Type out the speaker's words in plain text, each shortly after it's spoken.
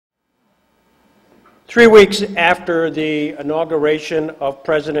3 weeks after the inauguration of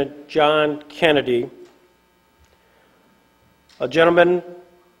President John Kennedy, a gentleman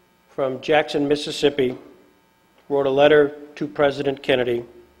from Jackson, Mississippi, wrote a letter to President Kennedy,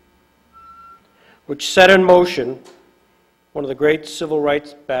 which set in motion one of the great civil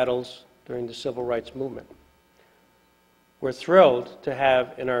rights battles during the civil rights movement. We're thrilled to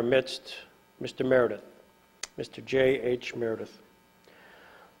have in our midst Mr. Meredith, Mr. J.H. Meredith,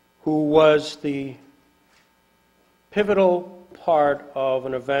 who was the pivotal part of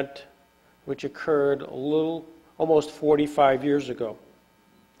an event which occurred almost 45 years ago.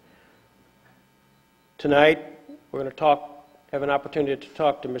 Tonight, we're going to have an opportunity to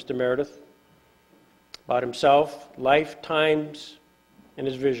talk to Mr. Meredith about himself, life, times, and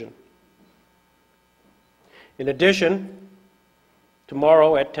his vision. In addition,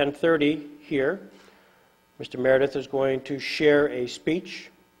 tomorrow at 10:30 here, Mr. Meredith is going to share a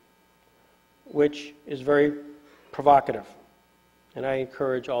speech which is very provocative, and I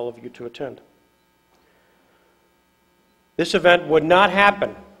encourage all of you to attend. This event would not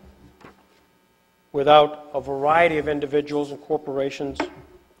happen without a variety of individuals and corporations,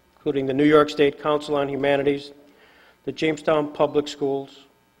 including the New York State Council on Humanities, the Jamestown Public Schools,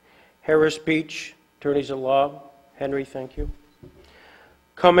 Harris Beach Attorneys at Law, Henry, thank you,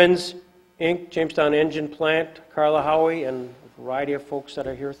 Cummins, Inc., Jamestown Engine Plant, Carla Howie, and a variety of folks that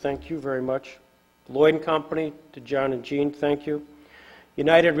are here, thank you very much. Lloyd & Company, to John and Jean, thank you.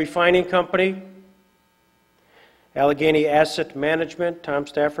 United Refining Company, Allegheny Asset Management, Tom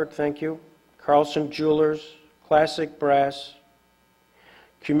Stafford, thank you. Carlson Jewelers, Classic Brass,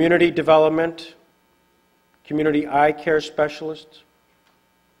 Community Development, Community Eye Care Specialists,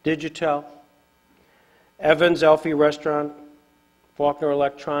 Digital, Evans Elfie Restaurant, Faulkner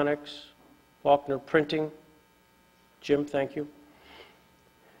Electronics, Faulkner Printing, Jim, thank you.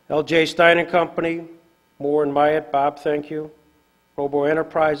 L.J. Stein and Company, Moore and Myatt, Bob, thank you. Robo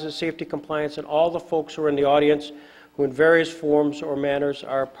Enterprises, Safety Compliance, and all the folks who are in the audience who in various forms or manners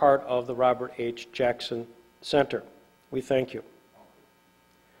are part of the Robert H. Jackson Center. We thank you.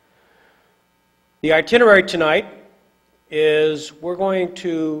 The itinerary tonight is we're going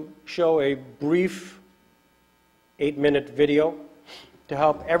to show a brief 8-minute video to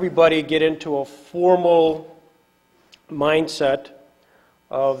help everybody get into a formal mindset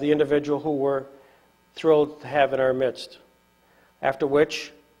of the individual who we're thrilled to have in our midst. After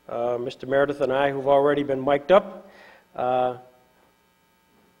which, Mr. Meredith and I, who've already been mic'd up,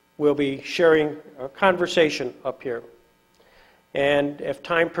 will be sharing a conversation up here. And if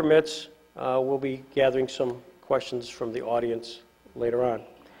time permits, we'll be gathering some questions from the audience later on.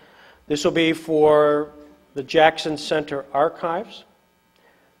 This will be for the Jackson Center Archives,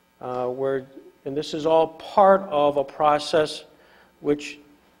 and this is all part of a process which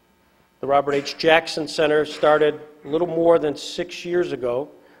the Robert H. Jackson Center started a little more than 6 years ago,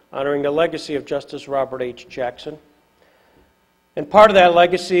 honoring the legacy of Justice Robert H. Jackson. And part of that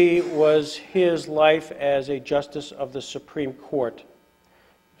legacy was his life as a justice of the Supreme Court. He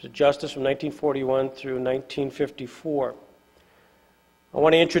was a justice from 1941 through 1954. I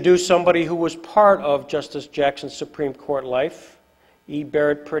want to introduce somebody who was part of Justice Jackson's Supreme Court life, E.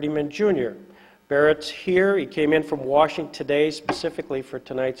 Barrett Prettyman, Jr. Barrett's here. He came in from Washington today specifically for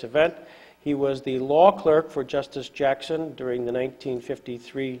tonight's event. He was the law clerk for Justice Jackson during the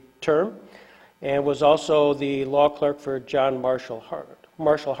 1953 term and was also the law clerk for John Marshall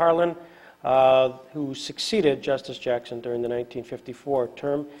Harlan, who succeeded Justice Jackson during the 1954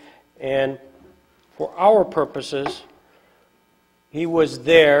 term. And for our purposes, he was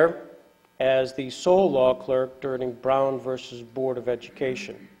there as the sole law clerk during Brown versus Board of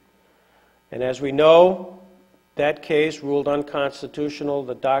Education. And as we know, that case ruled unconstitutional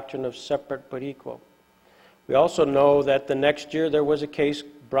the doctrine of separate but equal. We also know that the next year there was a case,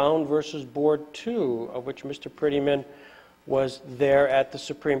 Brown versus Board 2, of which Mr. Prettyman was there at the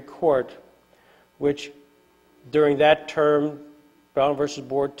Supreme Court, which during that term, Brown versus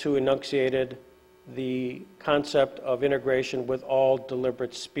Board 2 enunciated the concept of integration with all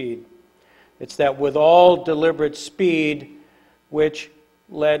deliberate speed. It's that with all deliberate speed which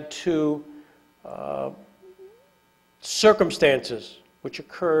led to circumstances which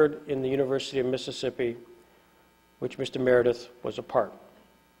occurred in the University of Mississippi, which Mr. Meredith was a part.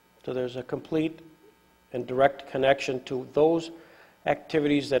 So there's a complete and direct connection to those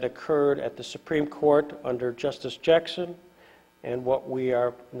activities that occurred at the Supreme Court under Justice Jackson and what we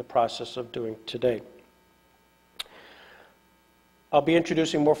are in the process of doing today. I'll be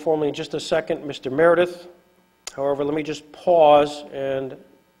introducing more formally in just a second Mr. Meredith. However, let me just pause and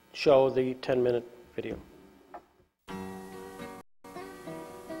show the 10-minute video.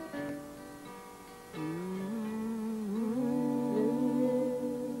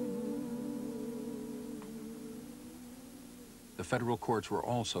 federal courts were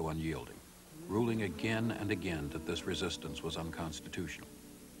also unyielding, ruling again and again that this resistance was unconstitutional.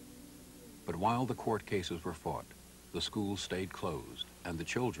 But while the court cases were fought, the schools stayed closed, and the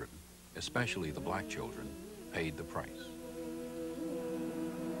children, especially the black children, paid the price.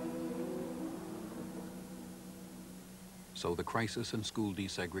 So the crisis in school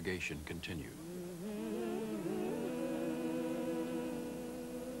desegregation continued.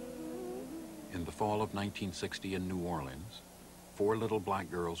 In the fall of 1960 in New Orleans, 4 little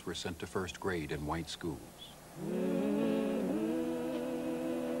black girls were sent to first grade in white schools.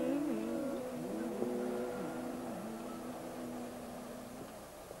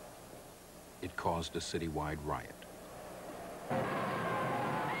 It caused a citywide riot.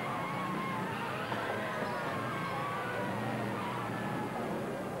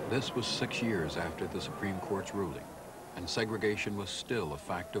 This was 6 years after the Supreme Court's ruling, and segregation was still a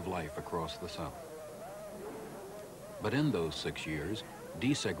fact of life across the South. But in those 6 years,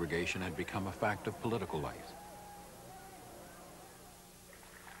 desegregation had become a fact of political life.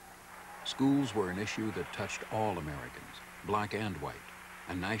 Schools were an issue that touched all Americans, black and white,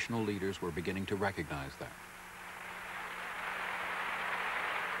 and national leaders were beginning to recognize that.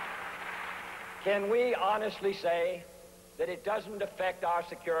 Can we honestly say that it doesn't affect our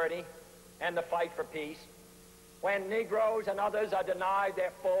security and the fight for peace when Negroes and others are denied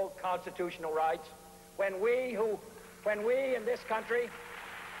their full constitutional rights? When we in this country...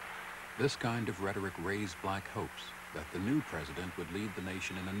 This kind of rhetoric raised black hopes that the new president would lead the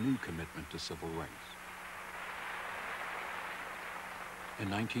nation in a new commitment to civil rights. In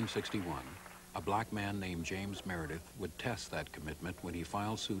 1961, a black man named James Meredith would test that commitment when he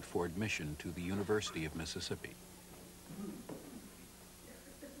filed suit for admission to the University of Mississippi.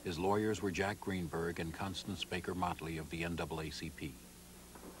 His lawyers were Jack Greenberg and Constance Baker Motley of the NAACP.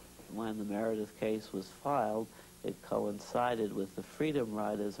 When the Meredith case was filed, it coincided with the Freedom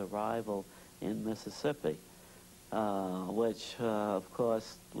Riders' arrival in Mississippi, which, of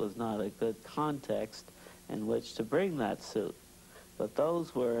course, was not a good context in which to bring that suit. But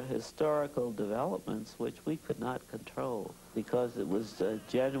those were historical developments which we could not control because it was a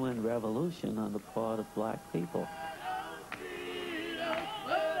genuine revolution on the part of black people.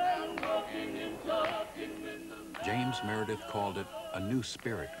 James Meredith called it a new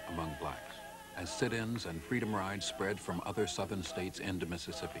spirit among blacks, as sit-ins and freedom rides spread from other southern states into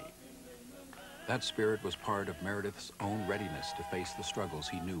Mississippi. That spirit was part of Meredith's own readiness to face the struggles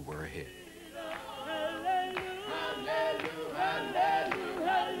he knew were ahead.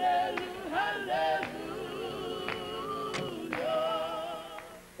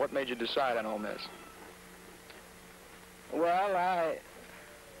 What made you decide on Ole Miss? Well, I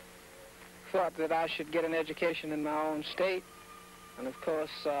thought that I should get an education in my own state. And of course,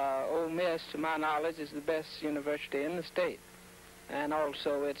 Ole Miss, to my knowledge, is the best university in the state. And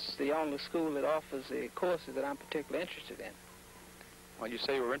also, it's the only school that offers the courses that I'm particularly interested in. Well, you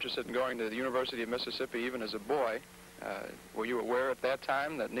say you were interested in going to the University of Mississippi even as a boy. Were you aware at that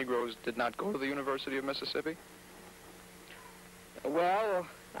time that Negroes did not go to the University of Mississippi? Well,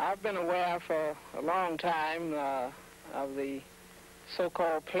 I've been aware for a long time of the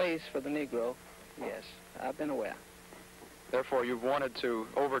so-called place for the Negro. Yes, I've been aware. Therefore, you've wanted to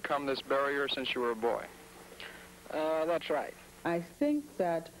overcome this barrier since you were a boy. That's right. I think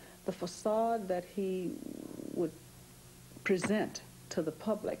that the facade that he would present to the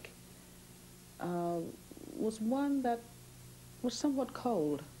public was one that was somewhat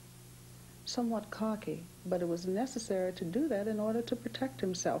cold, somewhat cocky, but it was necessary to do that in order to protect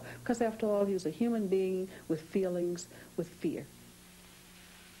himself, because after all, he was a human being with feelings, with fear.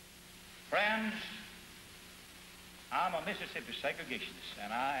 Friends, I'm a Mississippi segregationist,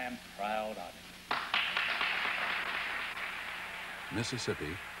 and I am proud of it.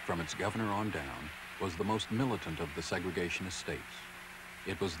 Mississippi, from its governor on down, was the most militant of the segregationist states.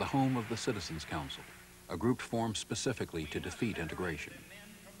 It was the home of the Citizens Council, a group formed specifically to defeat integration.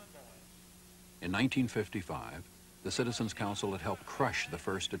 In 1955, the Citizens Council had helped crush the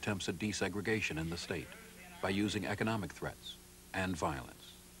first attempts at desegregation in the state by using economic threats and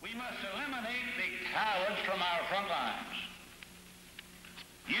violence. We must eliminate the cowards from our front lines.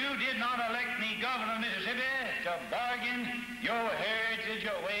 You did not elect me governor of Mississippi to bargain your heritage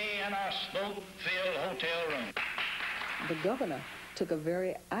away in a smoke-filled hotel room. The governor took a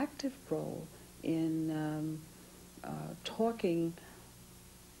very active role in talking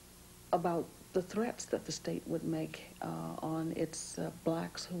about the threats that the state would make on its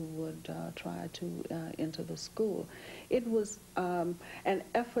blacks who would try to enter the school. It was an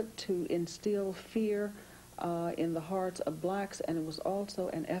effort to instill fear in the hearts of blacks, and it was also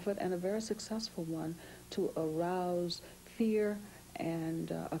an effort, and a very successful one, to arouse fear and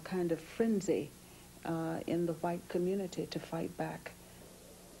a kind of frenzy in the white community to fight back.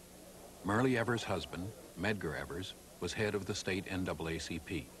 Myrlie Evers' husband, Medgar Evers, was head of the state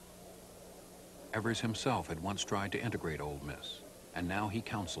NAACP. Evers himself had once tried to integrate Ole Miss, and now he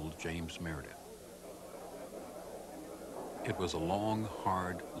counseled James Meredith. It was a long,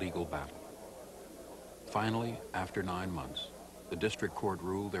 hard legal battle. Finally, after 9 months, the district court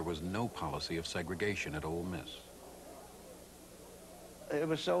ruled there was no policy of segregation at Ole Miss. It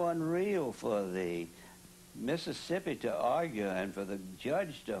was so unreal for the Mississippi to argue and for the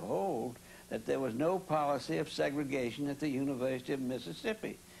judge to hold that there was no policy of segregation at the University of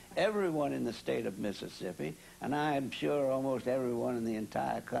Mississippi. Everyone in the state of Mississippi, and I am sure almost everyone in the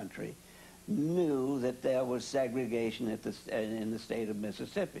entire country, knew that there was segregation in the state of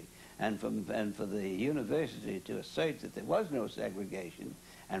Mississippi. And for the university to assert that there was no segregation,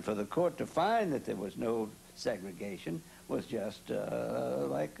 and for the court to find that there was no segregation, was just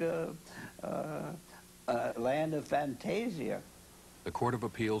like a land of fantasia. The Court of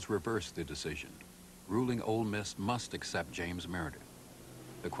Appeals reversed the decision, ruling Ole Miss must accept James Meredith.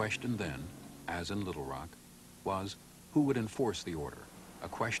 The question then, as in Little Rock, was who would enforce the order, a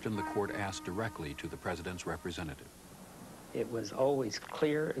question the court asked directly to the president's representative. It was always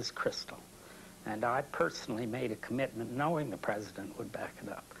clear as crystal, and I personally made a commitment, knowing the president would back it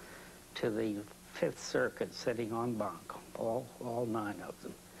up, to the Fifth Circuit sitting en banc, all 9 of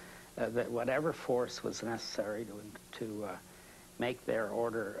them, that whatever force was necessary to make their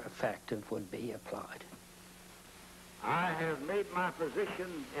order effective would be applied. I have made my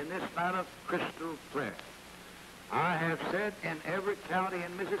position in this matter crystal clear. I have said in every county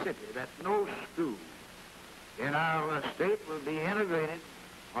in Mississippi that no school in our state will be integrated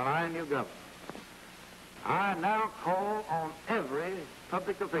when I am your governor. I now call on every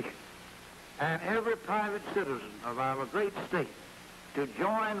public official and every private citizen of our great state to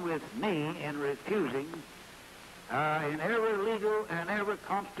join with me in refusing in every legal and every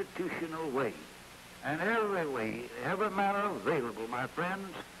constitutional way, and every way, every manner available, my friends,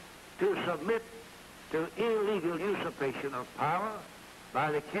 to submit to illegal usurpation of power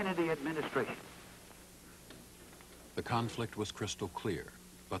by the Kennedy administration. The conflict was crystal clear,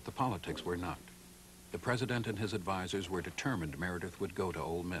 but the politics were not. The president and his advisors were determined Meredith would go to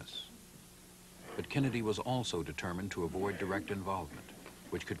Ole Miss. But Kennedy was also determined to avoid direct involvement,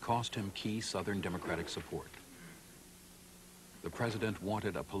 which could cost him key Southern Democratic support. The president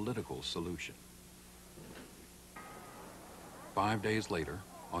wanted a political solution. 5 days later,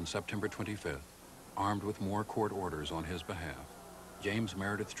 on September 25th, armed with more court orders on his behalf, James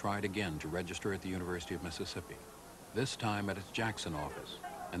Meredith tried again to register at the University of Mississippi, this time at its Jackson office,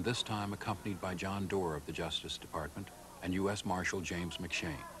 and this time accompanied by John Doerr of the Justice Department and U.S. Marshal James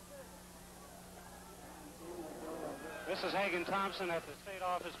McShane. This is Hagan Thompson at the State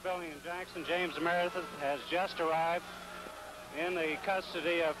Office building in Jackson. James Meredith has just arrived in the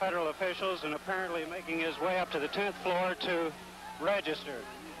custody of federal officials and apparently making his way up to the 10th floor to register.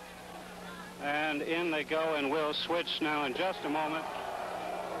 And in they go, and we'll switch now in just a moment.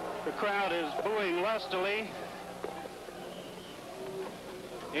 The crowd is booing lustily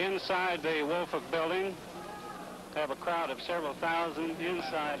inside the Woolfolk building. Have a crowd of several thousand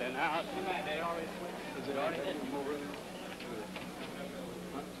inside and out.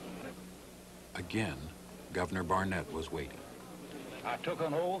 Again, Governor Barnett was waiting. I took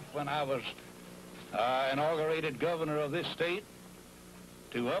an oath when I was inaugurated governor of this state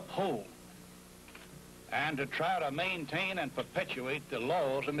to uphold and to try to maintain and perpetuate the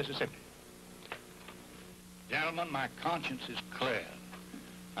laws of Mississippi. Gentlemen, my conscience is clear.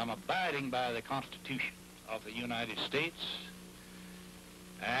 I'm abiding by the Constitution of the United States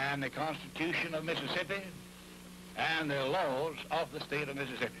and the Constitution of Mississippi and the laws of the state of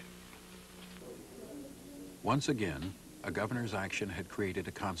Mississippi. Once again, a governor's action had created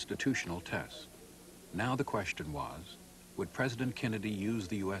a constitutional test. Now the question was, would President Kennedy use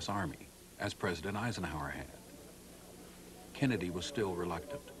the U.S. Army, as President Eisenhower had? Kennedy was still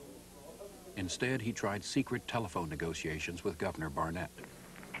reluctant. Instead, he tried secret telephone negotiations with Governor Barnett.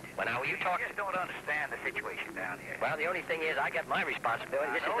 Well, now, you talk... I just don't understand the situation down here. Well, the only thing is I got my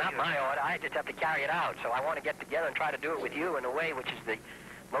responsibility. This is not my order. I just have to carry it out. So I want to get together and try to do it with you in a way which is the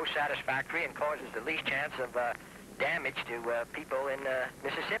most satisfactory and causes the least chance of damage to people in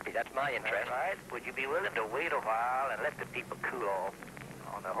Mississippi. That's my interest. All right. Would you be willing to wait a while and let the people cool off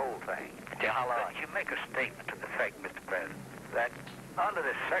on the whole thing? Until how long? You make a statement to the effect, Mr. President, that under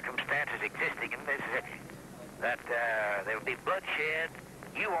the circumstances existing in Mississippi, that there will be bloodshed.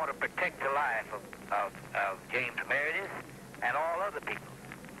 You want to protect the life of James Meredith and all other people.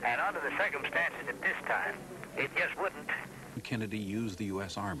 And under the circumstances at this time, It just wouldn't. Kennedy used the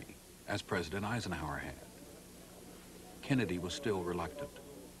U.S. Army, as President Eisenhower had. Kennedy was still reluctant.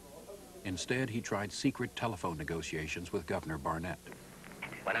 Instead, he tried secret telephone negotiations with Governor Barnett.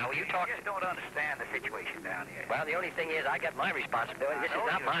 Well, now, you talk... I just don't understand the situation down here. Well, the only thing is I got my responsibility. This is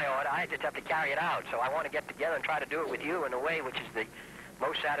not my order. I just have to carry it out. So I want to get together and try to do it with you in a way which is the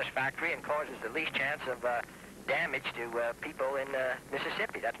most satisfactory and causes the least chance of damage to people in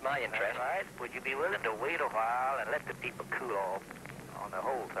Mississippi. That's my interest. All right. Would you be willing to wait a while and let the people cool off on the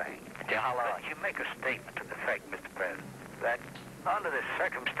whole thing? Until how long? You make a statement to the effect, Mr. President, that under the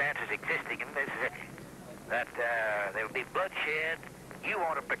circumstances existing in Mississippi, that there will be bloodshed. You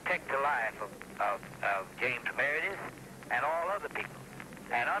want to protect the life of James Meredith and all other people.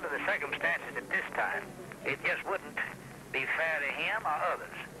 And under the circumstances at this time, it just wouldn't be fair to him or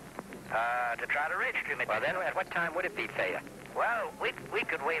others to try to register him. Well, then, at what time would it be fair? Well, we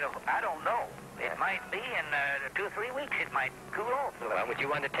could wait. I don't know. It might be in 2 or 3 weeks. It might cool off a little. Well, would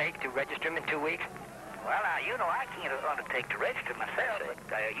you undertake to register him in 2 weeks? Well, now, you know, I can't undertake to register myself,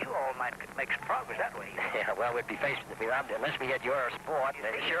 but you all might make some progress that way. Yeah, well, we'd be facing the unless we had your support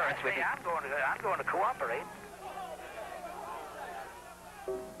and insurance. I'm going to cooperate.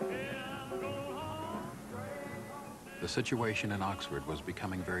 The situation in Oxford was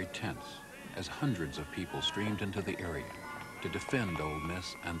becoming very tense as hundreds of people streamed into the area to defend Ole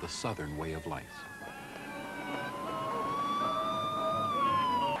Miss and the Southern way of life.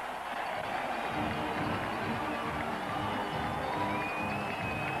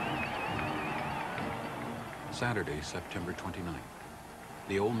 Saturday, September 29th.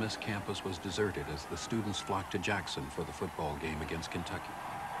 The Ole Miss campus was deserted as the students flocked to Jackson for the football game against Kentucky.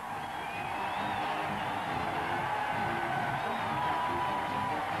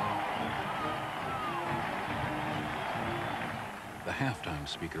 The halftime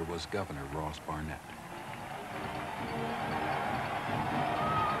speaker was Governor Ross Barnett.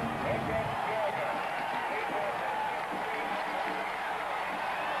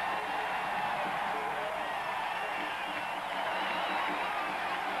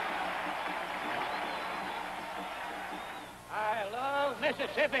 I love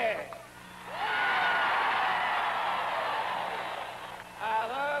Mississippi. I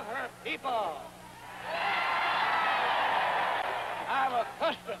love her people. Our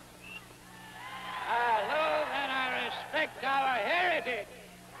custom. I love and I respect our heritage.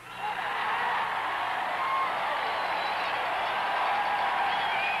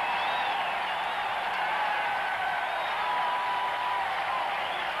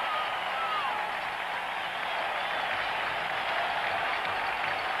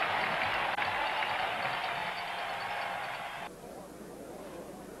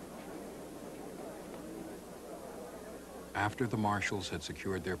 After the marshals had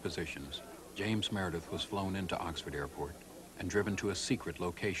secured their positions, James Meredith was flown into Oxford Airport and driven to a secret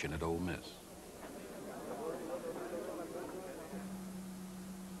location at Ole Miss.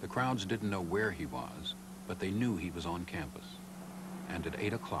 The crowds didn't know where he was, but they knew he was on campus. And at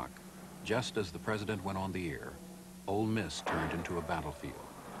 8 o'clock, just as the president went on the air, Ole Miss turned into a battlefield.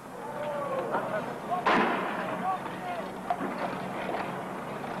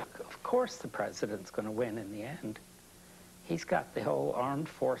 Of course the president's going to win in the end. He's got the whole armed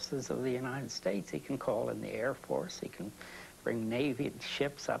forces of the United States. He can call in the Air Force. He can bring Navy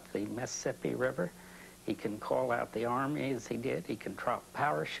ships up the Mississippi River. He can call out the Army as he did. He can drop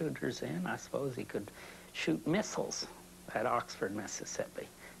parachuters in. I suppose he could shoot missiles at Oxford, Mississippi.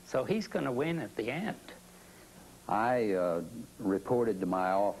 So he's going to win at the end. I reported to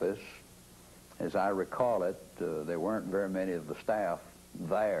my office. As I recall it, there weren't very many of the staff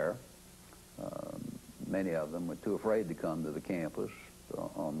there. Many of them were too afraid to come to the campus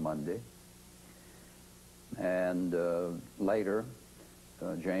on Monday. And later,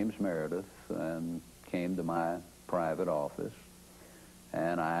 James Meredith came to my private office,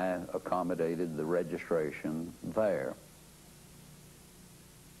 and I accommodated the registration there.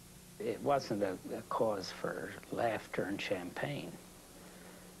 It wasn't a cause for laughter and champagne,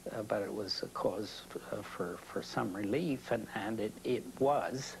 but it was a cause for some relief, and it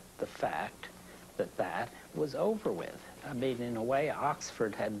was the fact that was over with. I mean, in a way,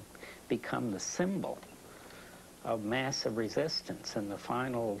 Oxford had become the symbol of massive resistance and the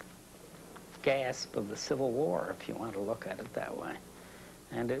final gasp of the Civil War, if you want to look at it that way.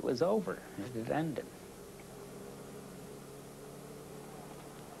 And it was over. It had ended.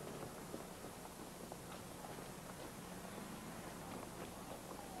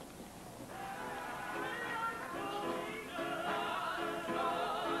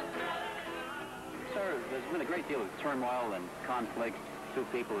 There's been a great deal of turmoil and conflict. 2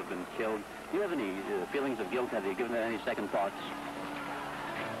 people have been killed. Do you have any feelings of guilt? Have you given that any second thoughts?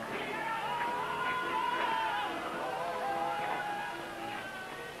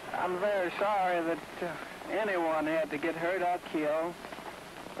 I'm very sorry that anyone had to get hurt or killed.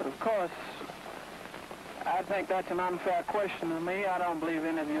 But of course, I think that's an unfair question to me. I don't believe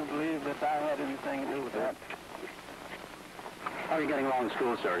any of you believe that I had anything to do with that. How are you getting along in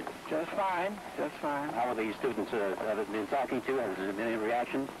school, sir? Just fine, just fine. How are the students have it been talking to? Has there been any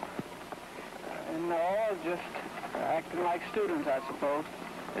reaction? No, just acting like students, I suppose.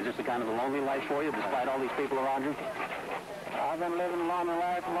 Is this a kind of a lonely life for you, despite all these people around you? I've been living a lonely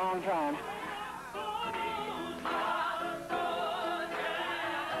life a long time.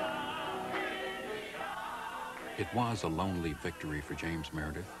 It was a lonely victory for James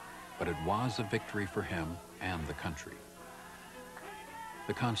Meredith, but it was a victory for him and the country.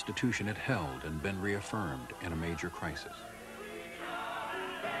 The Constitution had held and been reaffirmed in a major crisis.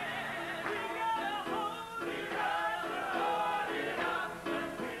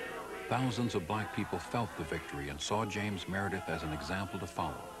 Thousands of black people felt the victory and saw James Meredith as an example to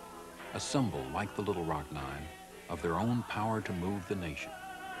follow, a symbol, like the Little Rock Nine, of their own power to move the nation.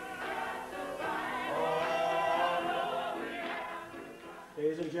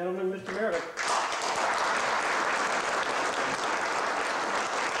 Ladies and gentlemen, Mr. Meredith.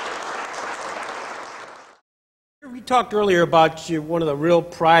 We talked earlier about one of the real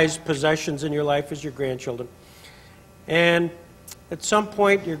prized possessions in your life is your grandchildren. And at some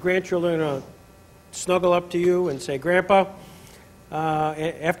point, your grandchildren are going to snuggle up to you and say, Grandpa,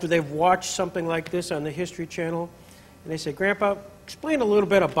 after they've watched something like this on the History Channel, and they say, Grandpa, explain a little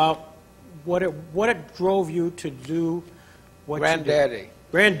bit about what it drove you to do what Granddaddy. you did.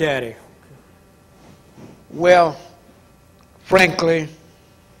 Granddaddy. Well, frankly,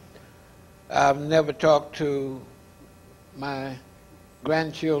 I've never talked to my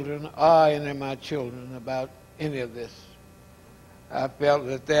grandchildren or any of my children about any of this. I felt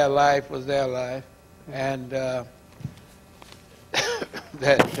that their life was their life, and that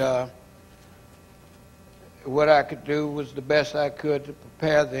what I could do was the best I could to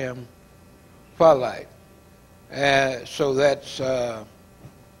prepare them for life. So that's the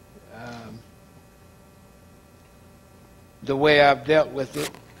way I've dealt with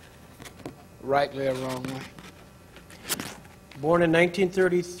it, rightly or wrongly. Born in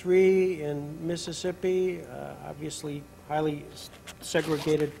 1933 in Mississippi, obviously highly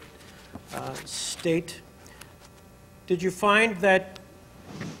segregated state. Did you find that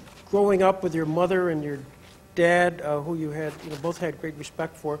growing up with your mother and your dad, who you both had great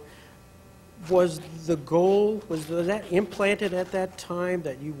respect for, was the goal, was that implanted at that time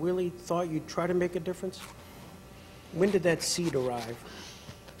that you really thought you'd try to make a difference? When did that seed arrive?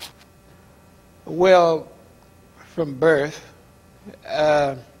 Well, from birth.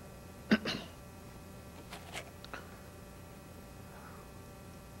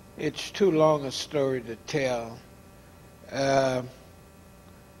 It's too long a story to tell.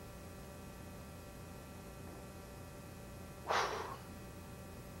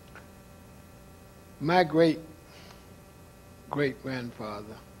 My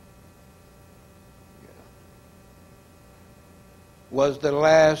great-great-grandfather was the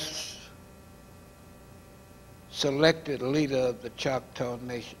last selected leader of the Choctaw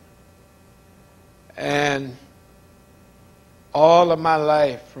Nation. And all of my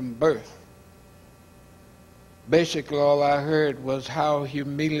life from birth, basically all I heard was how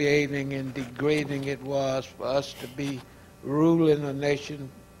humiliating and degrading it was for us to be ruling a nation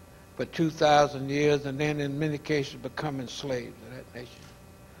for 2,000 years and then in many cases becoming slaves of that nation.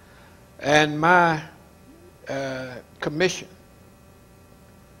 And my commission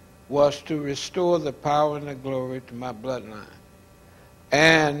was to restore the power and the glory to my bloodline.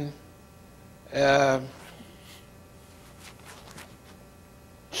 And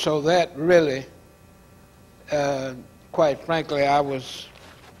so that really, quite frankly, I was,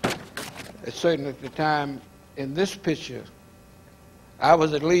 certainly at the time in this picture, I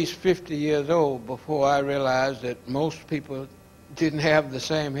was at least 50 years old before I realized that most people didn't have the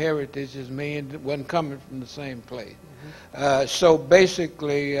same heritage as me and wasn't coming from the same place. So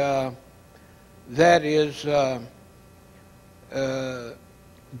basically, that is the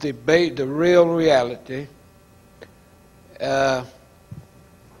real reality.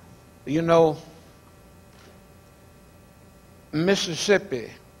 You know,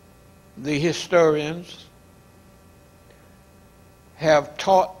 Mississippi, the historians have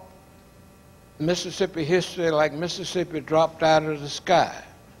taught Mississippi history like Mississippi dropped out of the sky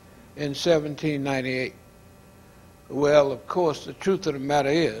in 1798. Well, of course, the truth of the matter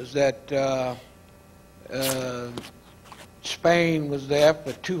is that Spain was there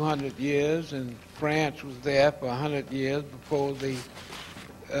for 200 years, and France was there for 100 years before the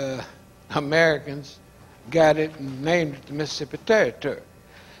Americans got it and named it the Mississippi Territory.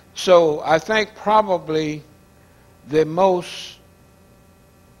 So I think probably the most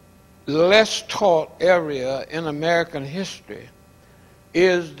less taught area in American history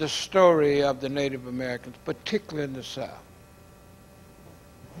is the story of the Native Americans, particularly in the South.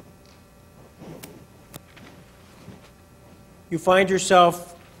 You find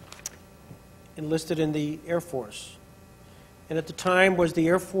yourself enlisted in the Air Force. And at the time, was the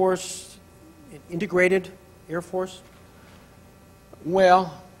Air Force an integrated Air Force?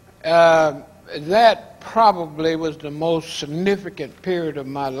 Well, that probably was the most significant period of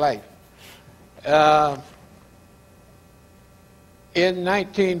my life. In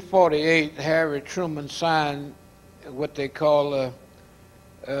 1948, Harry Truman signed what they call a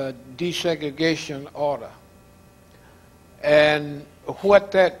desegregation order. And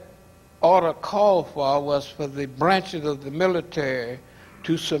what that order called for was for the branches of the military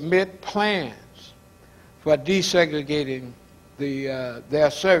to submit plans for desegregating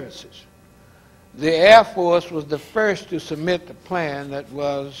their services. The Air Force was the first to submit the plan that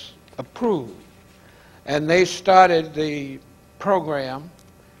was approved. And they started the program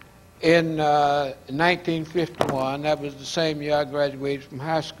in 1951. That was the same year I graduated from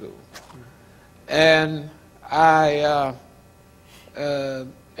high school. And I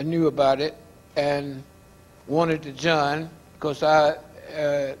knew about it and wanted to join because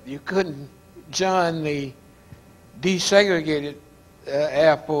you couldn't join the desegregated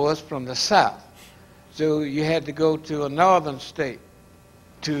Air Force from the South. So you had to go to a northern state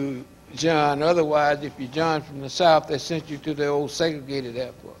to join. Otherwise, if you joined from the South, they sent you to the old segregated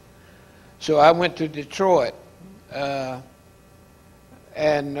Air Force. So I went to Detroit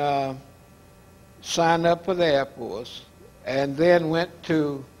and signed up for the Air Force, and then went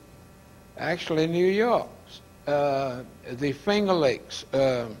to, actually, New York, the Finger Lakes.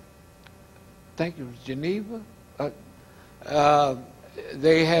 I think it was Geneva.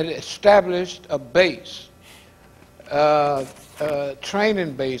 They had established a base,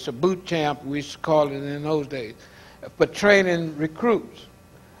 training base, a boot camp, we used to call it in those days, for training recruits.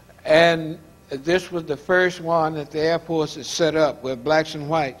 And this was the first one that the Air Force had set up, where blacks and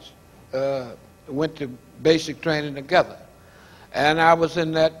whites went to basic training together. And I was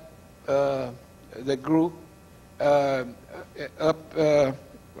in that the group up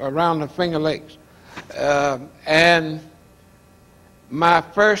around the Finger Lakes. And my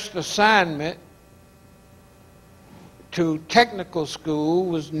first assignment to technical school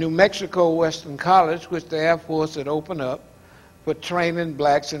was New Mexico Western College, which the Air Force had opened up for training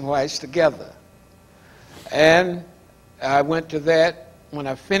blacks and whites together. And I went to that. When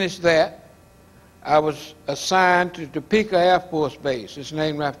I finished that, I was assigned to Topeka Air Force Base. It's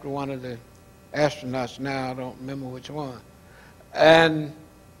named after one of the astronauts now. I don't remember which one. And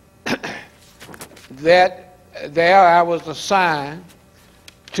there I was assigned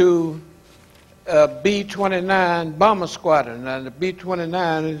to B-29 bomber squadron. And the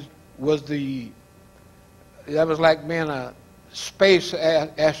B-29 was that was like being a space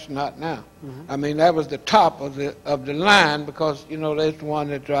astronaut now. Mm-hmm. I mean, that was the top of the line because, you know, that's the one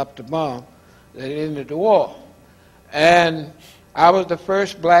that dropped the bomb that ended the war. And I was the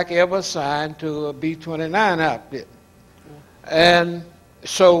first black ever assigned to a B-29 outfit. And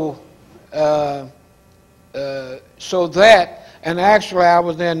so and actually I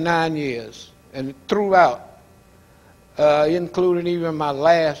was there 9 years, and throughout, including even my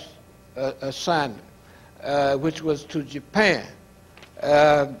last assignment, which was to Japan.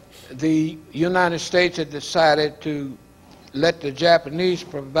 The United States had decided to let the Japanese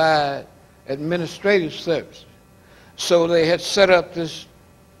provide administrative services. So they had set up this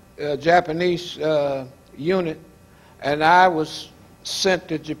Japanese unit, and I was sent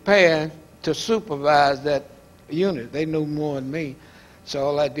to Japan to supervise that unit. They knew more than me, so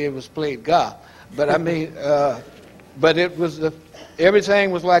all I did was play golf. But I mean, but it was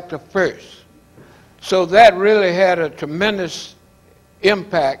everything was like the first. So that really had a tremendous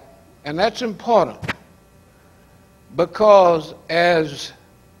impact, and that's important because as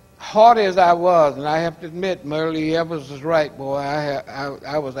haughty as I was, and I have to admit, Merle Evans was right, boy,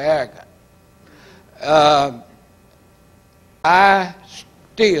 I was arrogant. I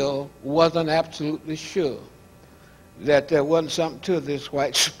still wasn't absolutely sure that there wasn't something to this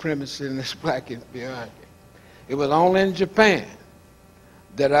white supremacy and this black inferiority. It was only in Japan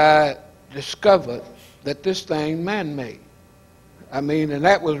that I discovered that this thing man-made. I mean, and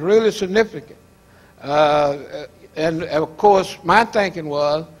that was really significant. And of course, my thinking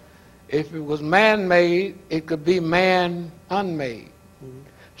was, If it was man-made, it could be man-unmade.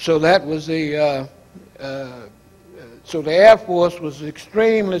 So that was the, so the Air Force was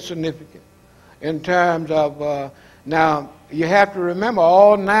extremely significant in terms of, now you have to remember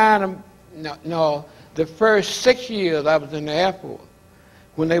all the first 6 years I was in the Air Force,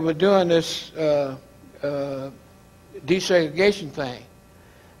 when they were doing this desegregation thing,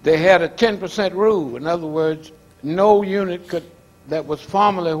 they had a 10% rule. In other words, no unit that was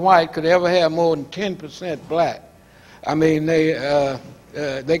formerly white could ever have more than 10% black. I mean, they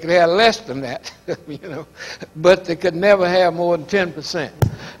could have less than that, you know, but they could never have more than 10%.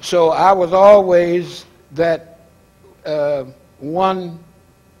 So I was always that a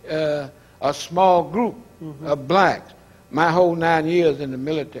small group of blacks my whole 9 years in the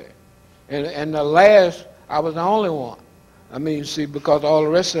military. And the last, I was the only one. I mean, see, because all the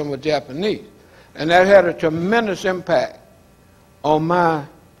rest of them were Japanese. And that had a tremendous impact on my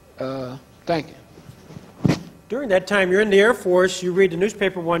thinking. During that time, you're in the Air Force, you read the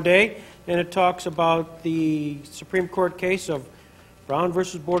newspaper one day, and it talks about the Supreme Court case of Brown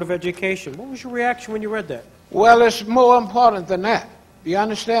versus Board of Education. What was your reaction when you read that? Well, it's more important than that. You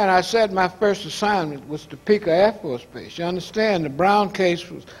understand, I said my first assignment was Topeka Air Force Base. You understand, the Brown case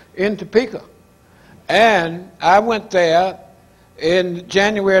was in Topeka. And I went there in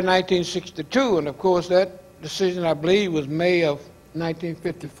January 1962, and of course that decision, I believe, was May of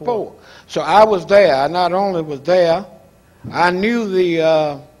 1954. So I was there. I not only was there, I knew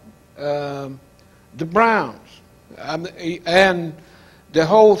the Browns and the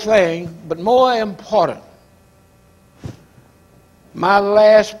whole thing, but more important, my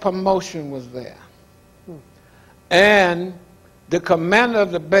last promotion was there. And the commander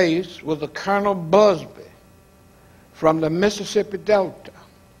of the base was a Colonel Busby from the Mississippi Delta.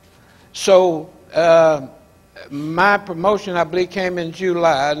 So my promotion, I believe, came in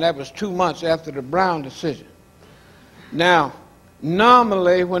July, and that was 2 months after the Brown decision. Now,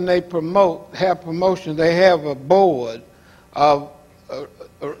 normally when they have promotions, they have a board of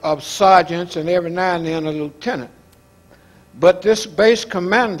sergeants and every now and then a lieutenant. But this base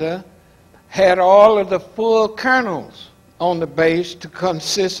commander had all of the full colonels on the base to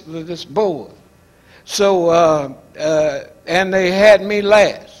consist of this board. So, and they had me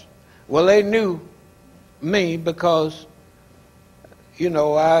last. Well, they knew me because, you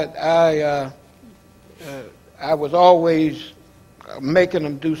know, I was always making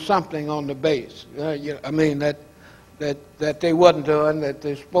them do something on the base. I mean, that they wasn't doing, that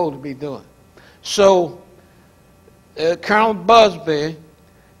they're supposed to be doing. So, Colonel Busby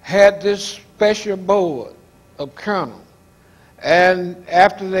had this special board of colonels. And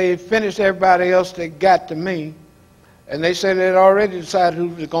after they finished everybody else, they got to me. And they said they'd already decided who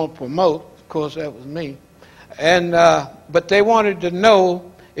was going to promote. Of course, that was me. And, but they wanted to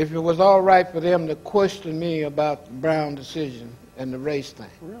know if it was all right for them to question me about the Brown decision and the race thing.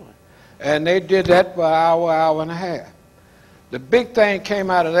 Really? And they did that for an hour, hour and a half. The big thing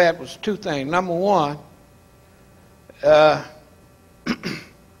came out of that was two things. Number one,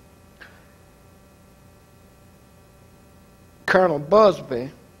 Colonel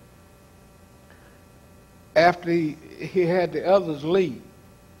Busby, after he had the others leave,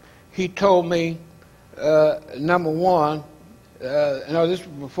 he told me, number one, no, this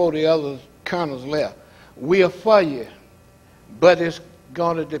was before the other colonels left, we are for you, but it's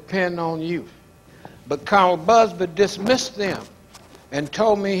going to depend on you. But Colonel Busby dismissed them and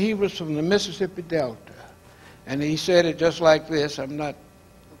told me he was from the Mississippi Delta. And he said it just like this, I'm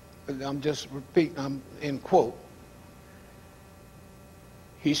just repeating, I'm in quote.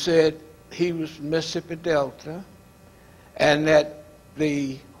 He said he was from Mississippi Delta and that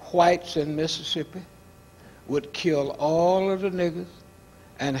the whites in Mississippi would kill all of the niggers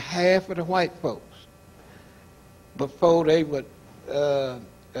and half of the white folks before they would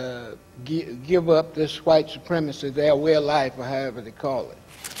give up this white supremacy, their way of life, or however they call it.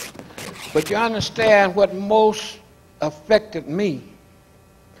 But you understand what most affected me,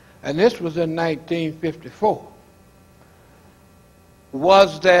 and this was in 1954,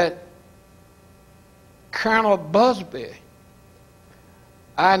 was that Colonel Busby,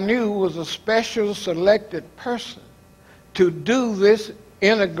 I knew, was a special selected person to do this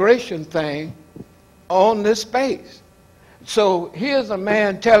integration thing on this base. So here's a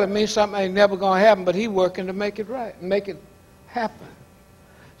man telling me something ain't never going to happen, but he working to make it right, make it happen.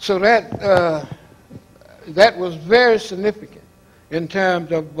 So that that was very significant in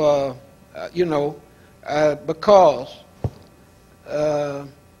terms of, you know, because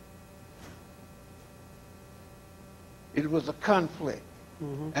it was a conflict.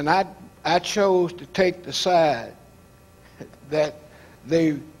 Mm-hmm. And I chose to take the side that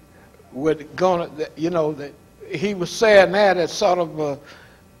they would gonna, you know, that he was saying that as sort of a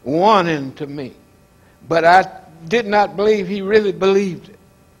warning to me. But I did not believe he really believed it.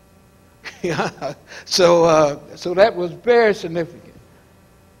 So that was very significant.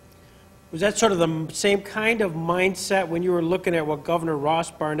 Was that sort of the same kind of mindset when you were looking at what Governor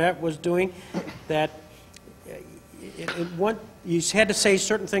Ross Barnett was doing, that you had to say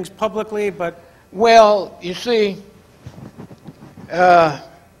certain things publicly, but... Well, you see,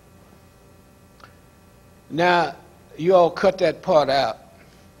 now, you all cut that part out.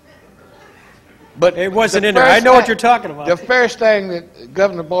 But it wasn't in there. I know what you're talking about. The first thing that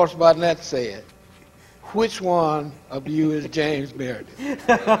Governor Boris Barnett said, which one of you is James Meredith?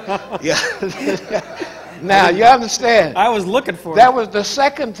 Yeah. Now, you understand. I was looking for that. That was the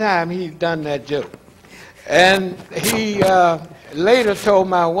second time he'd done that joke. And he later told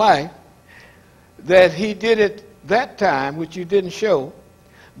my wife that he did it that time, which you didn't show,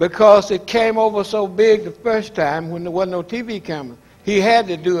 because it came over so big the first time when there wasn't no TV camera. He had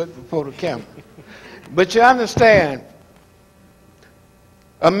to do it before the camera. But you understand,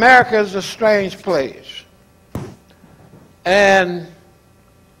 America is a strange place. And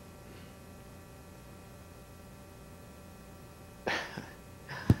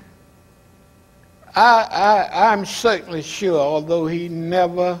I'm certainly sure, although he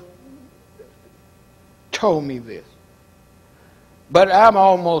never told me this, but I'm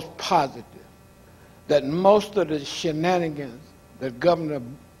almost positive that most of the shenanigans that Governor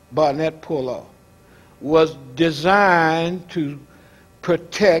Barnett pulled off was designed to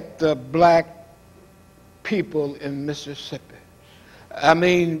protect the black people in Mississippi. I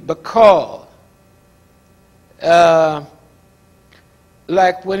mean, because,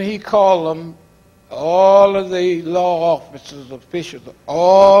 like when he called them, all of the law officers, officials,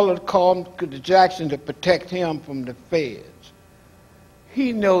 all of called to Jackson to protect him from the feds.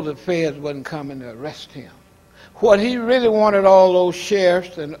 He knew the feds wasn't coming to arrest him. What he really wanted all those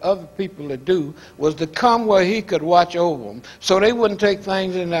sheriffs and other people to do was to come where he could watch over them so they wouldn't take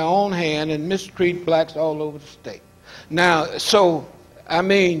things in their own hand and mistreat blacks all over the state. Now, so, I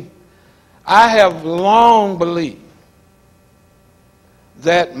mean, I have long believed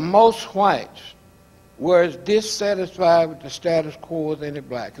that most whites were as dissatisfied with the status quo as any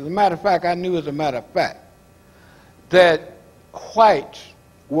black. As a matter of fact, I knew as a matter of fact that whites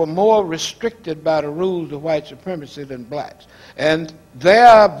were more restricted by the rules of white supremacy than blacks. And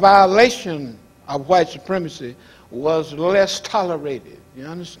their violation of white supremacy was less tolerated. You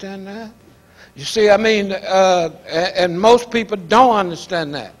understand that? You see, I mean, and most people don't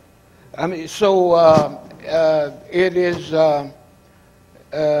understand that. I mean, so it is a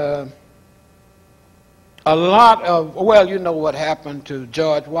lot of, well, you know what happened to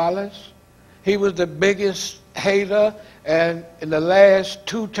George Wallace. He was the biggest hater, and in the last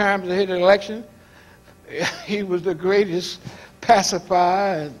 2 terms of his election, he was the greatest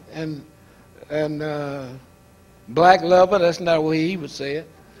pacifier and black lover, that's not the way he would say it,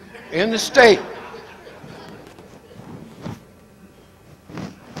 in the state.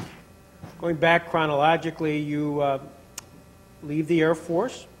 Going back chronologically, you leave the Air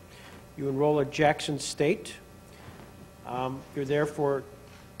Force. You enroll at Jackson State. You're there for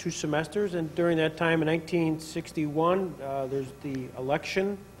 2 semesters, and during that time in 1961, there's the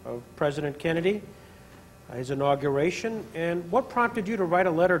election of President Kennedy, his inauguration. And what prompted you to write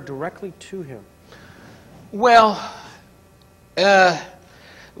a letter directly to him? Well,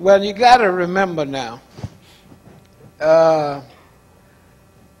 you got to remember now,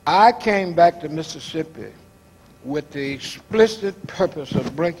 I came back to Mississippi with the explicit purpose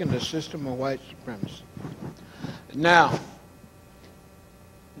of breaking the system of white supremacy. Now,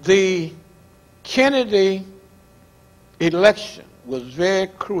 the Kennedy election was very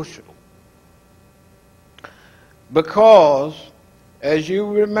crucial because, as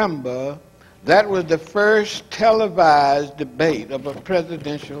you remember, that was the first televised debate of a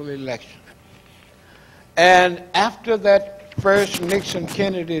presidential election. And after that first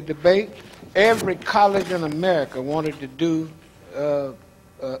Nixon-Kennedy debate, every college in America wanted to do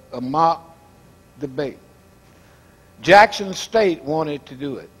a mock debate. Jackson State wanted to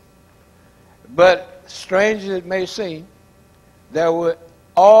do it. But strange as it may seem, there were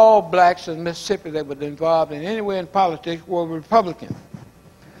all blacks in Mississippi that were involved in any way in politics were Republicans.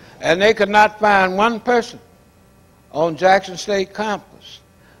 And they could not find one person on Jackson State campus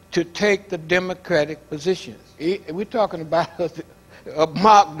to take the Democratic position. We're talking about a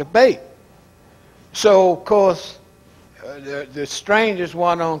mock debate. So, of course, the strangest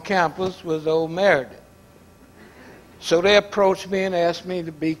one on campus was old Meredith. So they approached me and asked me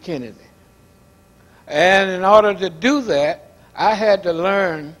to be Kennedy. And in order to do that, I had to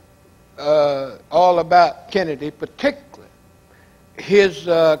learn all about Kennedy, particularly his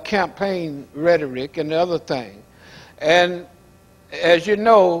campaign rhetoric and the other thing. And as you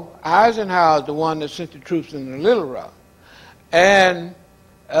know, Eisenhower is the one that sent the troops into Little Rock. And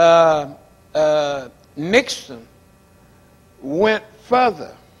Nixon went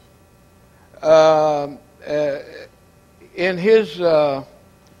further in his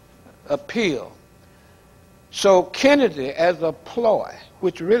appeal. So Kennedy, as a ploy,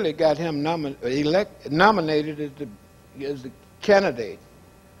 which really got him nominated as the candidate,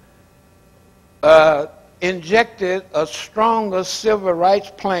 injected a stronger civil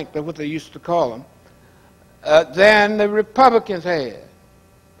rights plank, that's what they used to call them, than the Republicans had.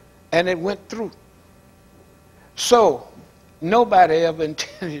 And it went through. So nobody ever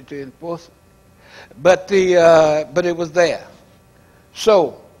intended to enforce it. But it was there.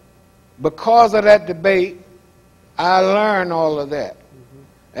 So because of that debate, I learned all of that.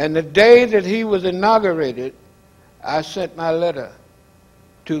 And the day that he was inaugurated, I sent my letter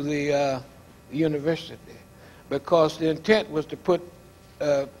to the university, because the intent was to put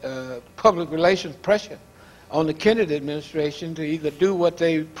public relations pressure on the Kennedy administration to either do what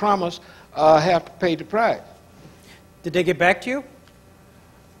they promised or have to pay the price. Did they get back to you?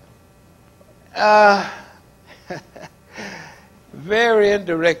 Very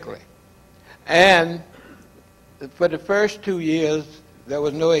indirectly. And for the first 2 years, there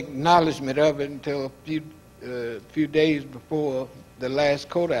was no acknowledgement of it until a few days before the last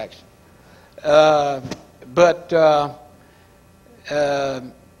court action.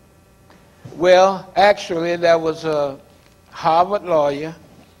 Well, actually, there was a Harvard lawyer,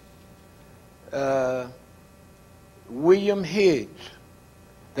 William Higgs,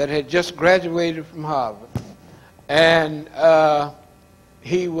 that had just graduated from Harvard, and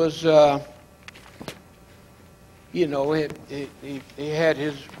he was, you know, he had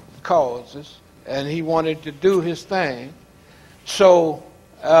his causes, and he wanted to do his thing. So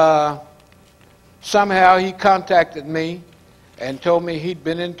somehow he contacted me and told me he'd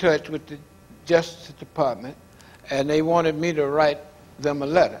been in touch with the Justice Department, and they wanted me to write them a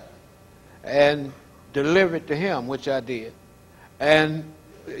letter and deliver it to him, which I did. And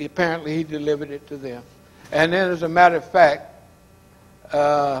apparently he delivered it to them. And then, as a matter of fact,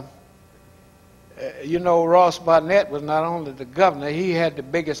 you know, Ross Barnett was not only the governor, he had the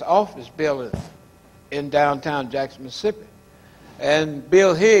biggest office building in downtown Jackson, Mississippi. And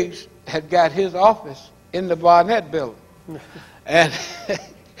Bill Higgs had got his office in the Barnett building. And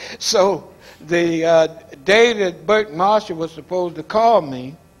so the day that Burt Marshall was supposed to call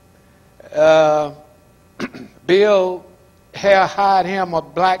me, Bill had hired him a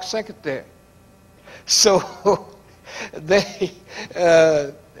black secretary. So they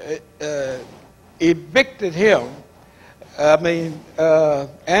evicted him, and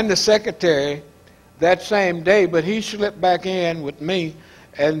the secretary that same day, but he slipped back in with me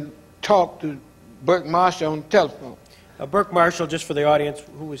and talked to Burke Marshall on the telephone. Burke Marshall, just for the audience,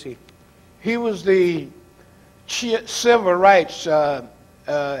 who was he? He was the civil rights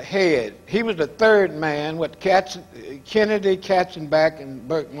head. He was the third man with Kennedy, Katzenbach, and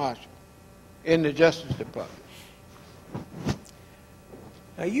Burke Marshall in the Justice Department.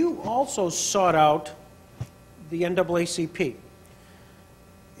 Now, you also sought out the NAACP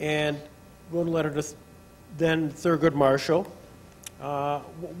and wrote a letter to then Thurgood Marshall.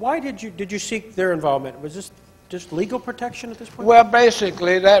 Why did you seek their involvement? Was this just legal protection at this point? Well,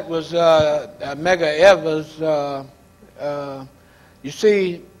 basically, that was Medgar Evers. You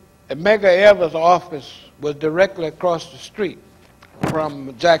see, Medgar Evers' office was directly across the street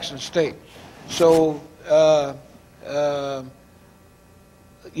from Jackson State. So,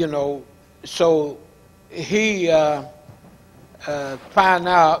 you know, so he found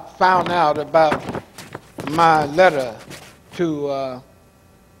out about my letter to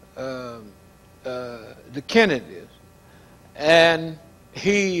the Kennedys, and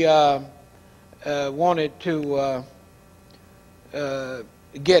he wanted to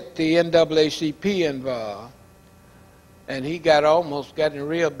get the NAACP involved, and he almost got in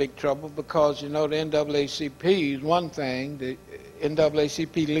real big trouble because, you know, the NAACP is one thing, the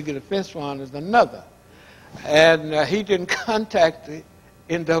NAACP Legal Defense Fund is another, and he didn't contact the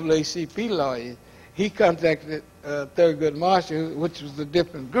NAACP lawyer. He contacted Thurgood Marshall, which was a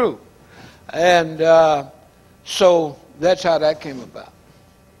different group. And so that's how that came about.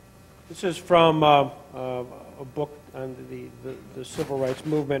 This is from a book on the civil rights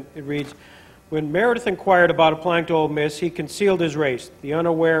movement. It reads, when Meredith inquired about applying to Ole Miss, he concealed his race. The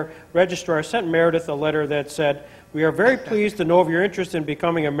unaware registrar sent Meredith a letter that said, we are very pleased to know of your interest in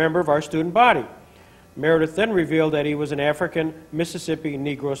becoming a member of our student body. Meredith then revealed that he was an African Mississippi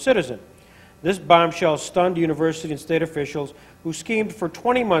Negro citizen. This bombshell stunned university and state officials who schemed for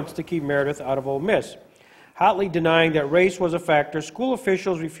 20 months to keep Meredith out of Ole Miss. Hotly denying that race was a factor, school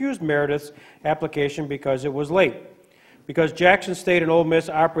officials refused Meredith's application because it was late. Because Jackson State and Ole Miss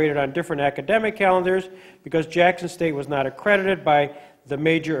operated on different academic calendars, because Jackson State was not accredited by the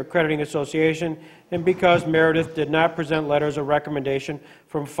major accrediting association, and because Meredith did not present letters of recommendation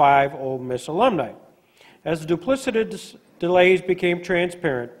from 5 Ole Miss alumni. As the duplicitous delays became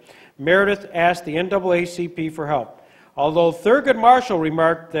transparent, Meredith asked the NAACP for help. Although Thurgood Marshall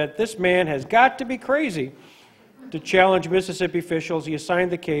remarked that this man has got to be crazy to challenge Mississippi officials, he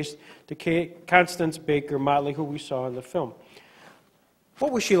assigned the case to Constance Baker Motley, who we saw in the film.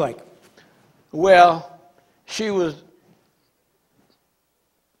 What was she like? Well, she was,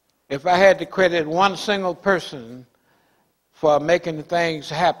 if I had to credit one single person for making things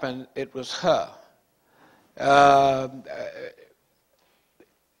happen, it was her.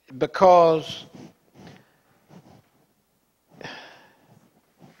 Because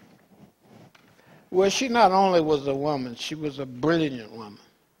well, she not only was a woman, she was a brilliant woman.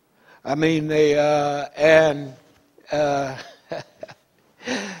 I mean,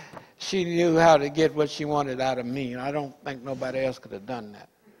 she knew how to get what she wanted out of me. I don't think nobody else could have done that.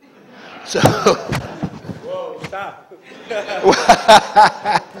 So, whoa, stop.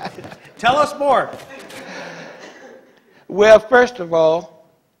 Tell us more. Well, first of all,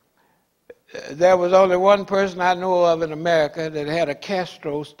 there was only one person I know of in America that had a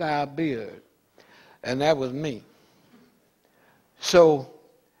Castro-style beard, and that was me. So,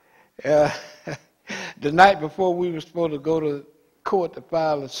 the night before we were supposed to go to court to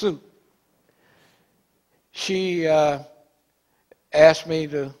file a suit, she asked me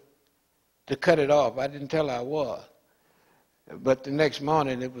to cut it off. I didn't tell her I was, but the next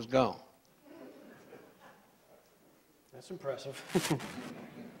morning it was gone. That's impressive.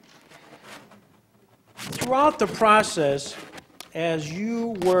 Throughout the process, as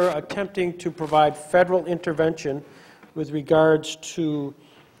you were attempting to provide federal intervention with regards to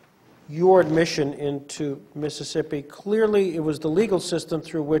your admission into Mississippi, clearly it was the legal system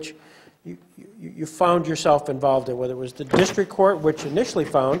through which you found yourself involved in, whether it was the district court, which initially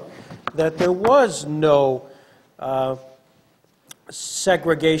found that there was no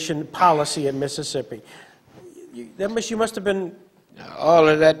segregation policy in Mississippi. You must have been... All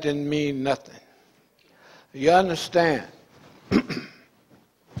of that didn't mean nothing. You understand,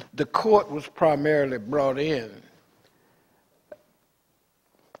 the court was primarily brought in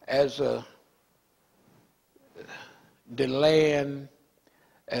as a delaying,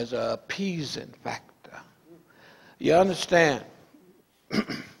 as a appeasing factor. You understand?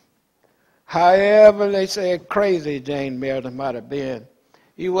 However they say crazy Jane Meredith might have been,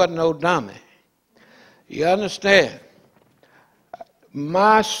 he wasn't no dummy. You understand?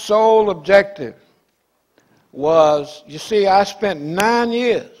 My sole objective was, you see, I spent 9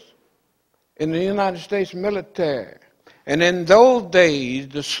 years in the United States military. And in those days,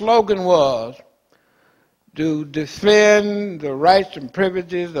 the slogan was to defend the rights and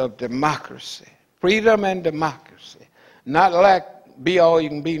privileges of democracy, freedom and democracy, not like be all you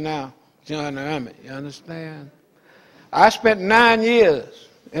can be now, join the army, you understand? I spent 9 years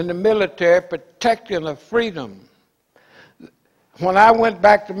in the military protecting the freedom. When I went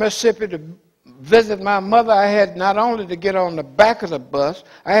back to Mississippi to visit my mother, I had not only to get on the back of the bus,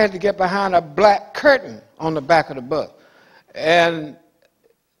 I had to get behind a black curtain on the back of the bus. And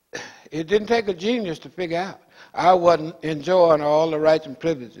it didn't take a genius to figure out I wasn't enjoying all the rights and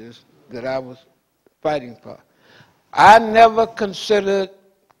privileges that I was fighting for. I never considered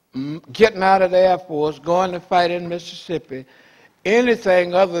getting out of the Air Force, going to fight in Mississippi,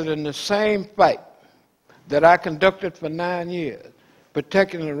 anything other than the same fight that I conducted for 9 years,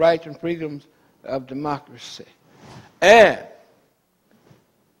 protecting the rights and freedoms of democracy. And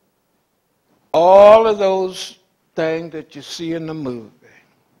all of those things that you see in the movie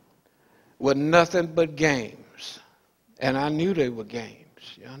were nothing but games. And I knew they were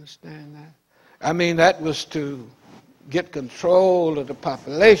games. You understand that? I mean, that was to get control of the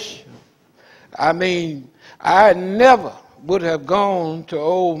population. I mean, I never would have gone to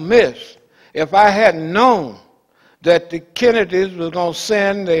Ole Miss if I hadn't known that the Kennedys were going to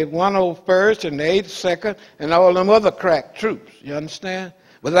send the 101st and the 82nd and all them other crack troops. You understand?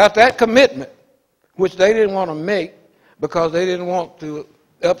 Without that commitment, which they didn't want to make because they didn't want to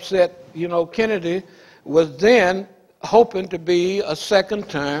upset, you know, Kennedy was then hoping to be a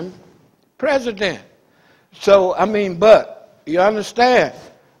second-term president. So, I mean, but, you understand,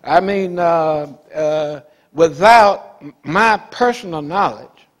 I mean, without my personal knowledge,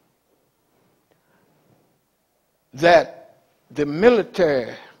 that the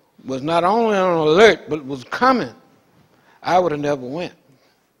military was not only on alert, but was coming, I would have never went.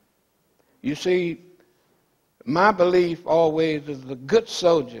 You see, my belief always is a good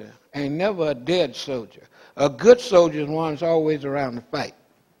soldier ain't never a dead soldier. A good soldier is one that's always around to fight.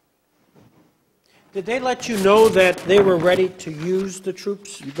 Did they let you know that they were ready to use the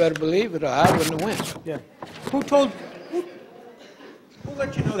troops? You better believe it, or I wouldn't have went. Yeah. Who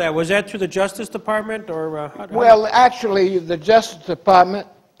let you know that? Was that through the Justice Department, or Well, actually, the Justice Department.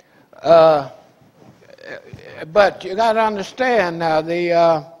 But you got to understand now,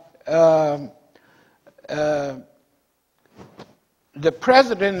 the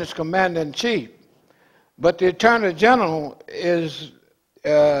president is commander-in-chief, but the attorney general is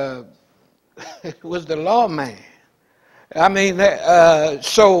was the lawman. I mean,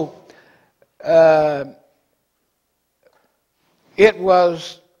 it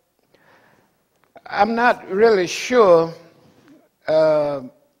was. I'm not really sure.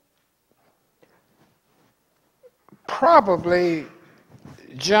 Probably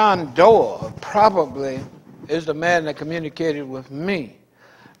John Doe probably is the man that communicated with me.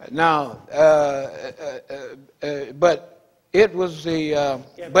 Now, but it was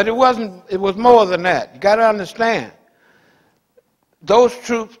but it wasn't. It was more than that. You got to understand. Those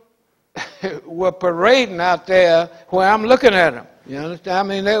troops were parading out there where I'm looking at them. You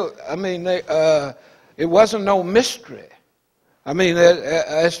understand? It wasn't no mystery. I mean,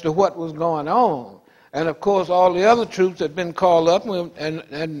 as to what was going on. And of course, all the other troops had been called up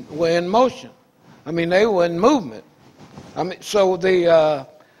and were in motion. I mean, they were in movement. I mean, so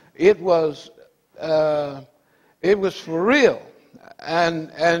it was for real.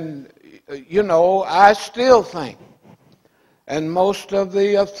 And you know, I still think, and most of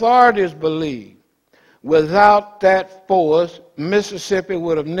the authorities believe, without that force, Mississippi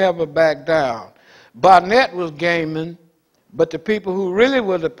would have never backed down. Barnett was gaming, but the people who really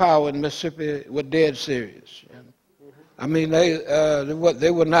were the power in Mississippi were dead serious. I mean, they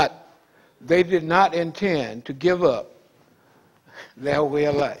did not intend to give up their way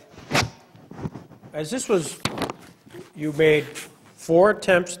of life. As this was, you made 4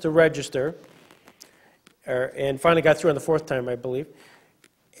 attempts to register, and finally got through on the 4th time, I believe.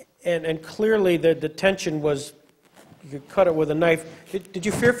 And clearly the tension was, you could cut it with a knife. Did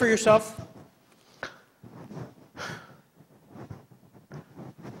you fear for yourself?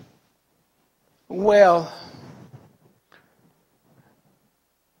 Well,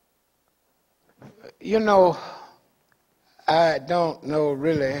 you know, I don't know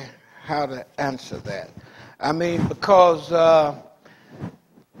really how to answer that. I mean, because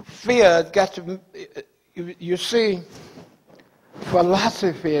fear got to, you see,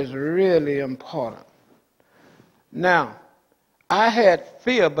 philosophy is really important. Now, I had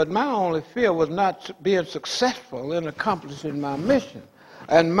fear, but my only fear was not being successful in accomplishing my mission.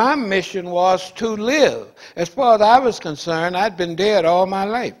 And my mission was to live. As far as I was concerned, I'd been dead all my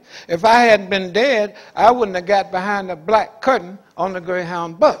life. If I hadn't been dead, I wouldn't have got behind the black curtain on the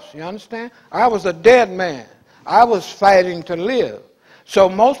Greyhound bus. You understand? I was a dead man. I was fighting to live. So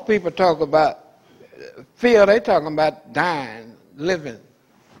most people talk about fear, they talking about dying, living.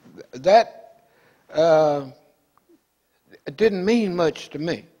 That didn't mean much to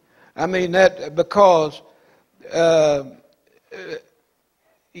me. I mean, that because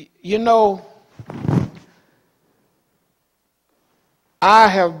you know, I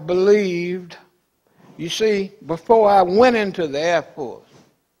have believed, you see, before I went into the Air Force,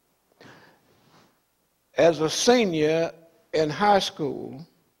 as a senior in high school,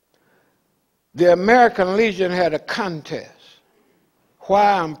 the American Legion had a contest,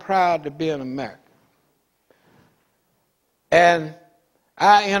 why I'm proud to be an American. And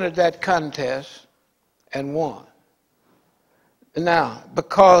I entered that contest and won. Now,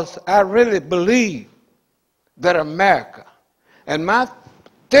 because I really believe that America, and my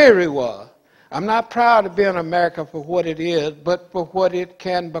theory was, I'm not proud to be in America for what it is, but for what it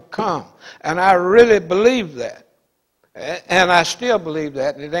can become. And I really believe that. And I still believe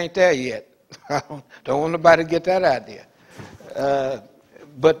that, and it ain't there yet. I don't want nobody to get that idea.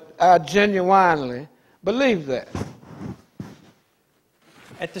 But I genuinely believe that.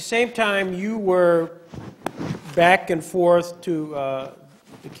 At the same time, you were back and forth to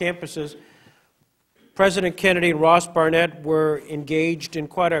the campuses. President Kennedy and Ross Barnett were engaged in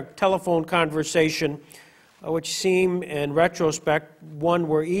quite a telephone conversation, which seemed, in retrospect, one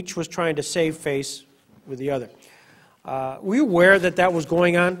where each was trying to save face with the other. Were you aware that that was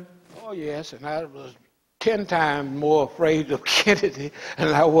going on? Oh, yes, and I was 10 times more afraid of Kennedy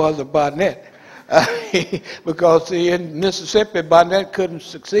than I was of Barnett. Because, see, in Mississippi, Barnett couldn't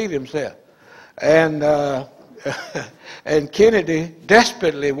succeed himself. And and Kennedy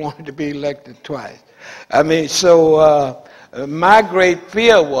desperately wanted to be elected twice. I mean, so my great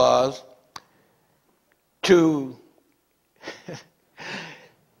fear was to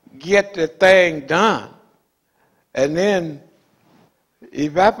get the thing done and then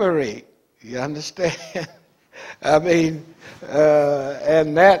evaporate. You understand? I mean,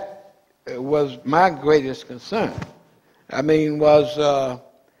 and that was my greatest concern. I mean, was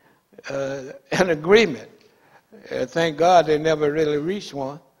an agreement. Thank God they never really reached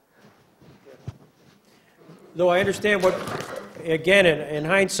one. Though I understand what, again, in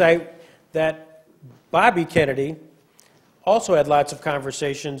hindsight, that Bobby Kennedy also had lots of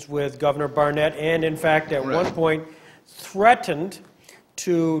conversations with Governor Barnett and, in fact, at one point threatened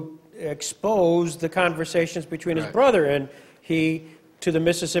to expose the conversations between his brother and he to the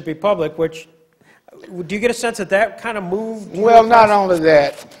Mississippi public, which, do you get a sense that that kind of moved? Well, not only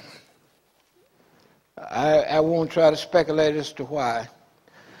that, I won't try to speculate as to why,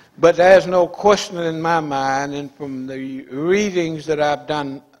 but there's no question in my mind, and from the readings that I've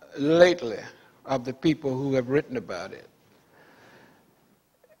done lately of the people who have written about it,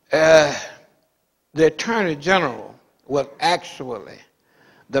 the Attorney General was actually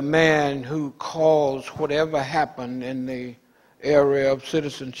the man who caused whatever happened in the area of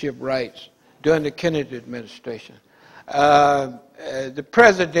citizenship rights during the Kennedy administration. The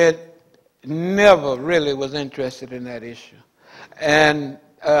president never really was interested in that issue. And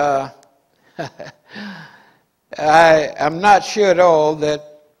I'm not sure at all that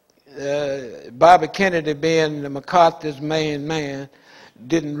Bobby Kennedy, being the McCarthy's main man,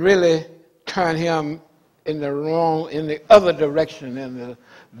 didn't really turn him in the other direction in a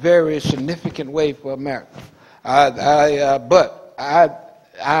very significant way for America.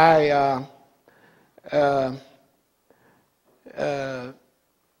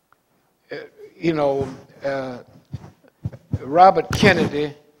 Robert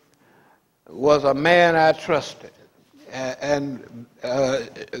Kennedy was a man I trusted, and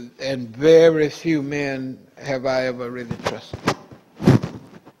very few men have I ever really trusted.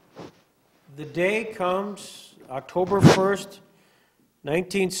 The day comes, October 1st,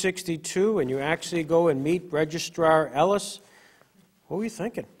 1962, and you actually go and meet Registrar Ellis. What were you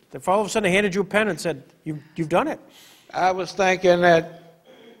thinking? If all of a sudden they handed you a pen and said, you've done it. I was thinking that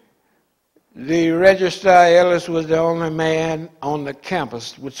the Registrar Ellis was the only man on the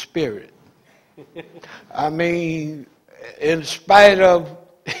campus with spirit. I mean, in spite of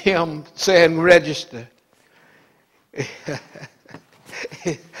him saying register,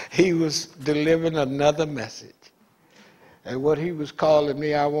 he was delivering another message. And what he was calling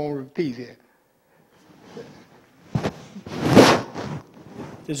me, I won't repeat it.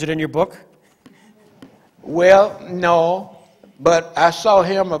 Is it in your book? Well, no, but I saw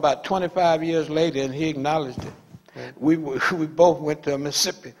him about 25 years later, and he acknowledged it. Right. We both went to a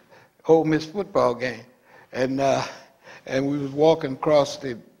Mississippi Ole Miss football game, and we was walking across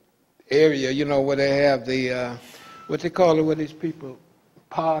the area, you know, where they have the what they call it, where these people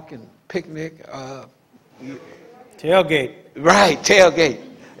park and picnic. Tailgate. Right, tailgate.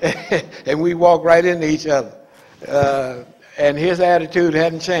 And we walked right into each other. And his attitude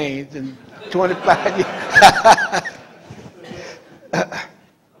hadn't changed in 25 years.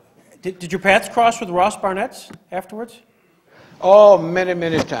 Did your paths cross with Ross Barnett's afterwards? Oh, many,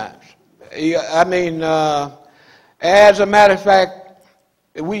 many times. I mean, as a matter of fact,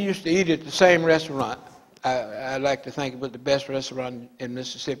 we used to eat at the same restaurant. I like to think it was the best restaurant in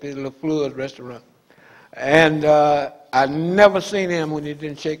Mississippi, the LaFleur's restaurant. And I never seen him when he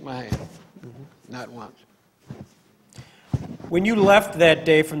didn't shake my hand, not once. When you left that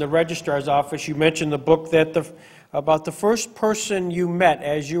day from the registrar's office, you mentioned the book that about the first person you met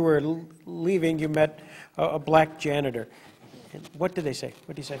as you were leaving. You met a black janitor. And what did they say?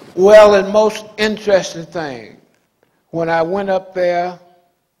 What did he say? Well, the most interesting thing, when I went up there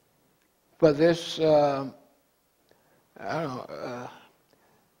for this, I don't know.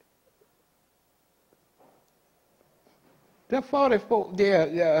 The 44,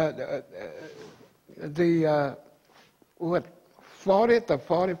 what, 40th or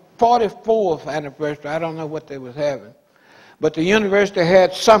 44th anniversary, I don't know what they was having. But the university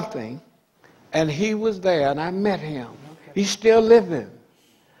had something, and he was there, and I met him. Okay. He's still living.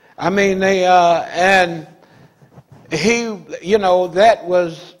 I mean, and he, you know, that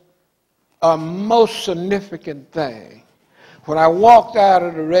was a most significant thing. When I walked out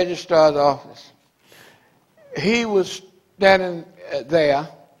of the registrar's office, he was standing there,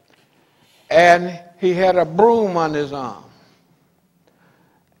 and he had a broom on his arm.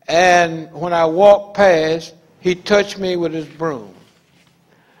 And when I walked past, he touched me with his broom.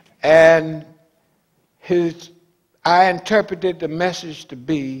 And I interpreted the message to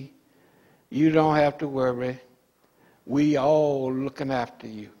be, you don't have to worry, we all looking after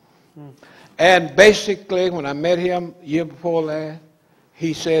you. And basically, when I met him year before last,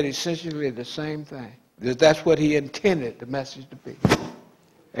 he said essentially the same thing. That's what he intended the message to be.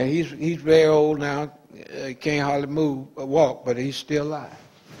 And he's very old now, he can't hardly move or walk, but he's still alive.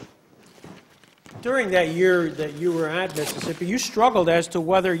 During that year that you were at Mississippi, you struggled as to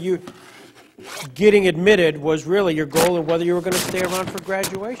whether getting admitted was really your goal and whether you were going to stay around for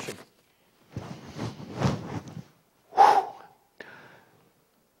graduation.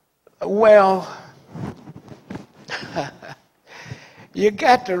 Well, you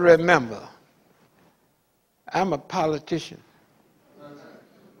got to remember, I'm a politician.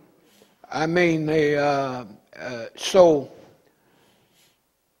 I mean, so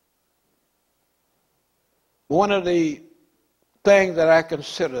one of the things that I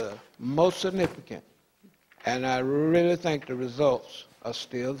consider most significant, and I really think the results are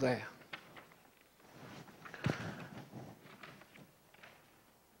still there.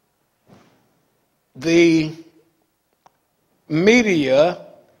 The media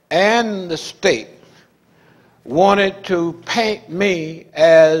and the state wanted to paint me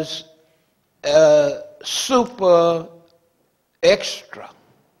as a super extra.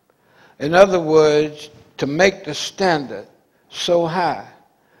 In other words, to make the standard so high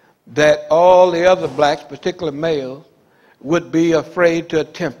that all the other blacks, particularly males, would be afraid to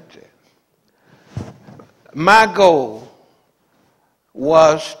attempt it. My goal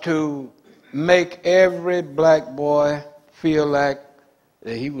was to make every black boy feel like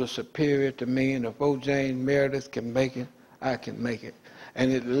that he was superior to me, and if old James Meredith can make it, I can make it.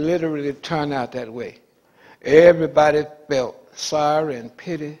 And it literally turned out that way. Everybody felt sorry and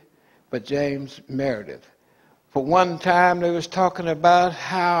pity for James Meredith. For one time, they was talking about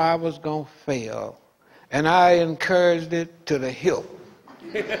how I was going to fail, and I encouraged it to the hilt.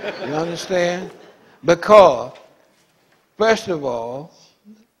 You understand? Because, first of all,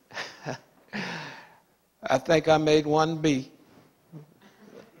 I think I made 1B.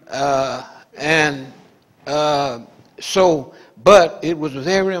 But it was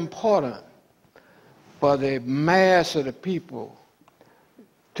very important for the mass of the people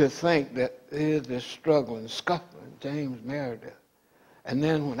to think that there's this struggle and scuffling, James Meredith. And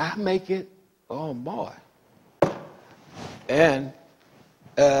then when I make it, oh boy. And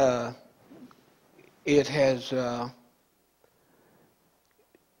it has,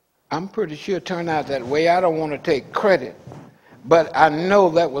 I'm pretty sure it turned out that way. I don't want to take credit, but I know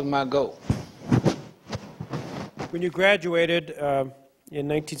that was my goal. When you graduated in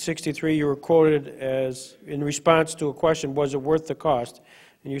 1963, you were quoted as, in response to a question, was it worth the cost?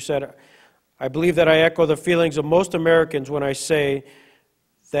 And you said, I believe that I echo the feelings of most Americans when I say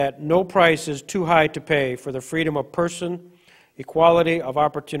that no price is too high to pay for the freedom of person, equality of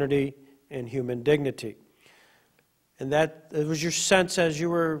opportunity, and human dignity. And that was your sense as you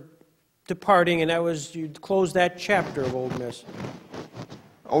were departing, and that was, you closed that chapter of Ole Miss.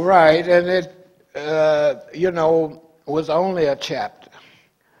 All right, and it, was only a chapter.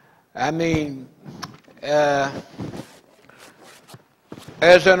 I mean, as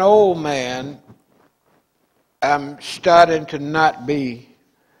an old man, I'm starting to not be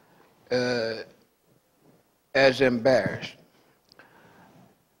as embarrassed.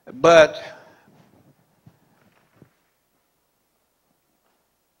 But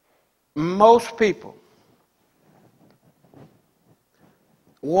most people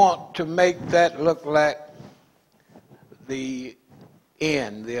want to make that look like the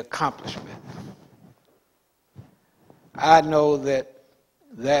end, the accomplishment. I know that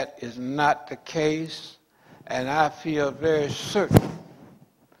that is not the case, and I feel very certain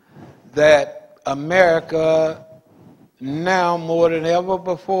that America, now more than ever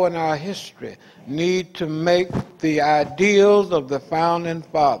before in our history, need to make the ideals of the founding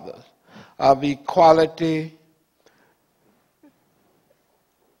fathers of equality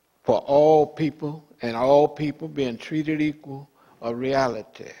for all people and all people being treated equal a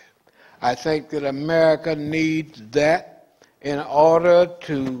reality. I think that America needs that in order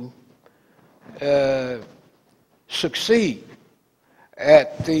to succeed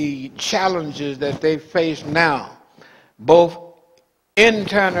at the challenges that they face now, both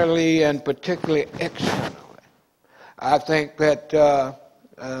internally and particularly externally. I think that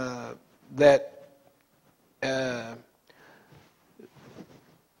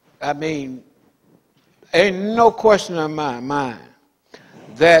ain't no question in my mind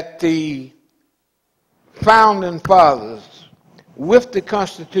that the founding fathers, with the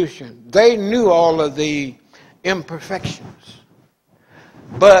Constitution, they knew all of the imperfections.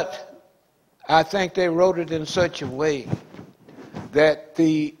 But I think they wrote it in such a way that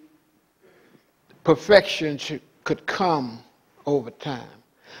the perfection could come over time.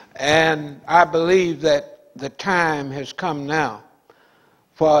 And I believe that the time has come now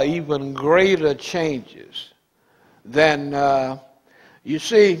for even greater changes than, you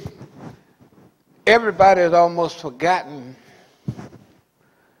see, everybody has almost forgotten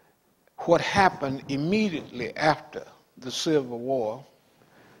what happened immediately after the Civil War,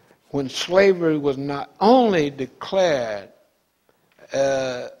 when slavery was not only declared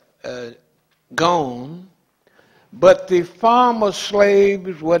gone, but the former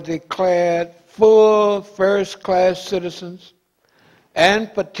slaves were declared full first-class citizens,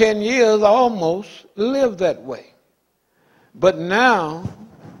 and for 10 years almost lived that way. But now,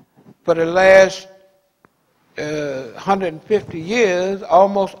 for the last 150 years,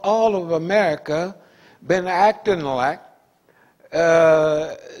 almost all of America been acting like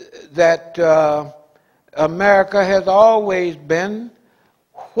that America has always been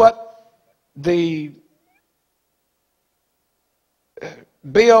what the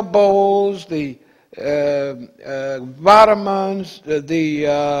billboards, the vitamins, the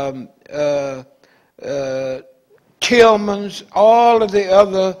Tillmans, all of the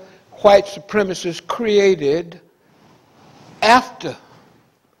other white supremacists created after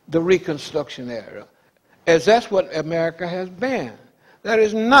the Reconstruction era, as that's what America has been. That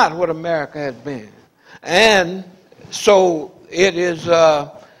is not what America has been. And so it is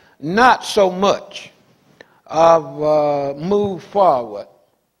not so much of move forward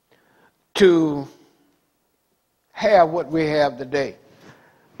to have what we have today.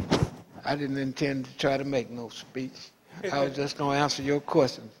 I didn't intend to try to make no speech. I was just going to answer your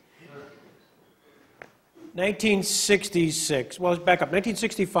questions. 1966, well, let's back up.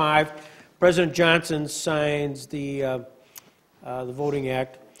 1965, President Johnson signs the Voting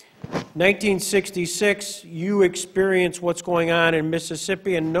Act. 1966, you experience what's going on in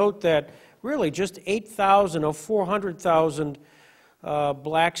Mississippi, and note that really just 8,000 of 400,000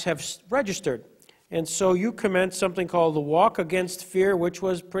 blacks have registered. And so you commenced something called the Walk Against Fear, which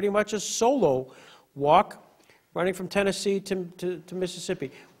was pretty much a solo walk, running from Tennessee to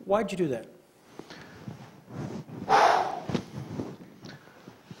Mississippi. Why'd you do that?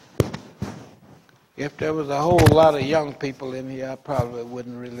 If there was a whole lot of young people in here, I probably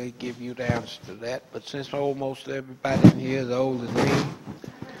wouldn't really give you the answer to that. But since almost everybody in here is older than me,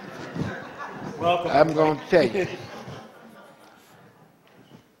 welcome. I'm going to tell you.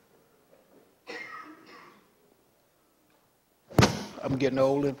 I'm getting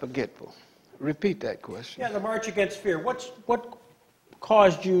old and forgetful. Repeat that question. Yeah, the March Against Fear. What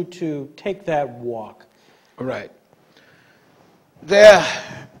caused you to take that walk? Right. There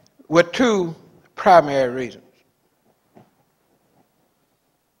were two primary reasons.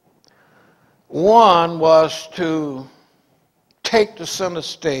 One was to take the center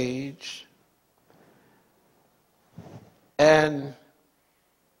stage and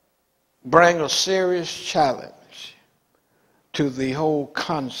bring a serious challenge to the whole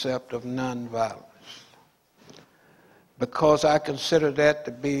concept of nonviolence, because I consider that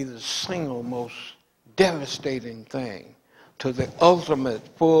to be the single most devastating thing to the ultimate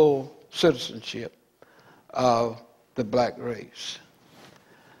full citizenship of the black race.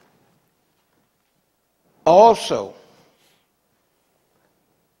 Also,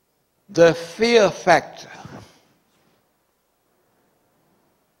 the fear factor.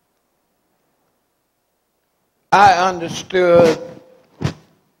 I understood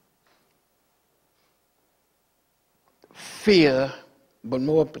fear, but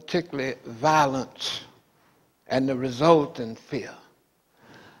more particularly violence and the resultant fear.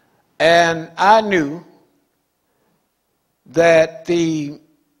 And I knew that the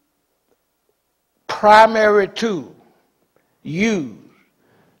primary tool used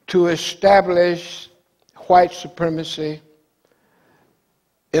to establish white supremacy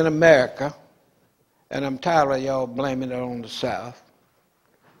in America, and I'm tired of y'all blaming it on the South,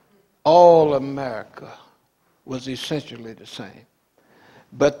 all America was essentially the same.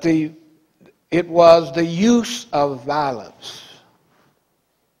 But it was the use of violence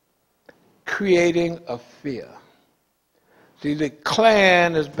creating a fear. See, the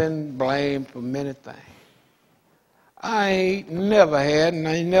Klan has been blamed for many things. I ain't never had, and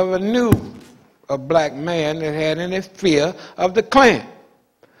I never knew a black man that had any fear of the Klan.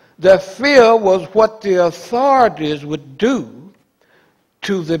 The fear was what the authorities would do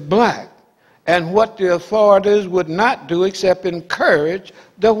to the black, and what the authorities would not do except encourage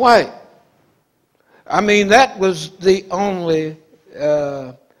the white. I mean, that was the only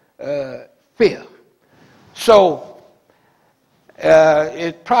fear. So,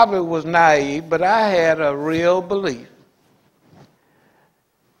 it probably was naive, but I had a real belief.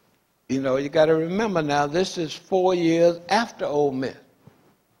 You know, you got to remember now, this is 4 years after Ole Miss.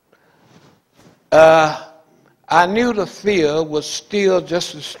 I knew the fear was still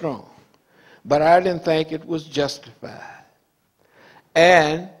just as strong, but I didn't think it was justified.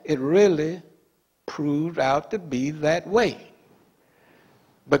 And it really proved out to be that way,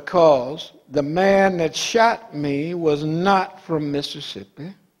 because the man that shot me was not from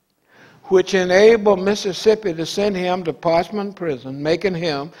Mississippi, which enabled Mississippi to send him to Parchman Prison, making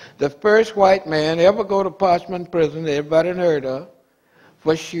him the first white man ever go to Parchman Prison that everybody had heard of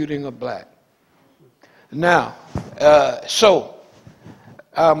for shooting a black. Now,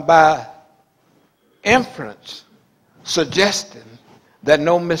 by inference, suggesting that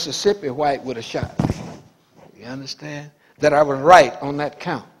no Mississippi white would have shot me. You understand? That I was right on that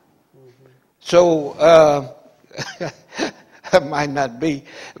count. So, I might not be,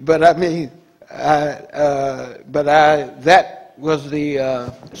 but I mean, that was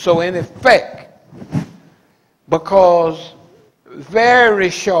the, so in effect, because very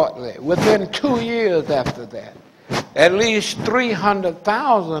shortly, within 2 years after that, at least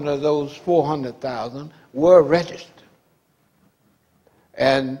 300,000 of those 400,000 were registered.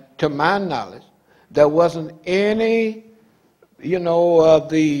 And to my knowledge, there wasn't any, you know, of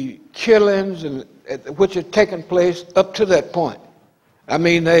the killings which had taken place up to that point. I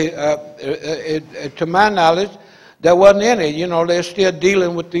mean, to my knowledge, there wasn't any. You know, they're still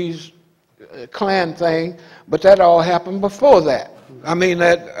dealing with these Klan things, but that all happened before that. I mean,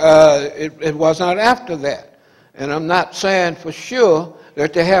 it was not after that. And I'm not saying for sure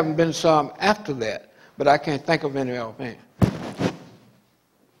that there haven't been some after that, but I can't think of any offhand.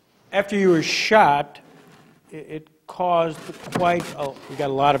 After you were shot, it caused we got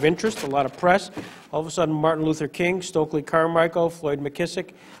a lot of interest, a lot of press. All of a sudden, Martin Luther King, Stokely Carmichael, Floyd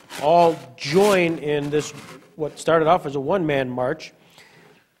McKissick, all join in this, what started off as a one-man march.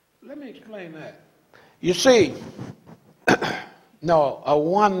 Let me explain that. You see, no, a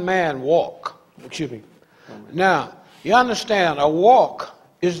one-man walk. Excuse me. Now, you understand, a walk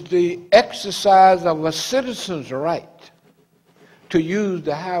is the exercise of a citizen's right to use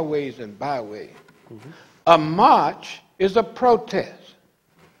the highways and byways. Mm-hmm. A march is a protest.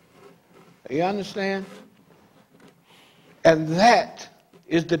 You understand? And that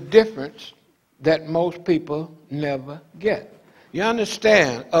is the difference that most people never get. You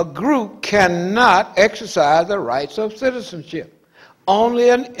understand? A group cannot exercise the rights of citizenship. Only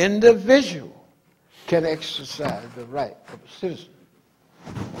an individual can exercise the right of a citizen.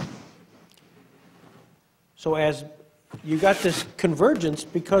 So as you got this convergence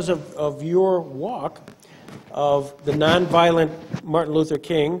because of your walk of the nonviolent Martin Luther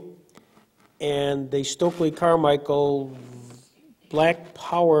King and the Stokely Carmichael Black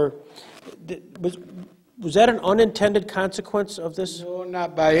Power, was that an unintended consequence of this? No,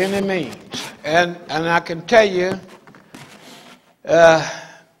 not by any means. And I can tell you,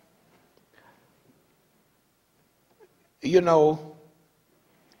 you know,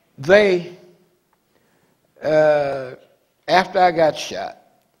 they, after I got shot,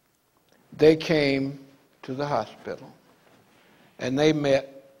 they came to the hospital and they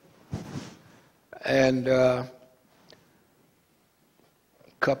met, and a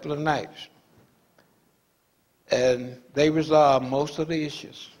couple of nights, and they resolved most of the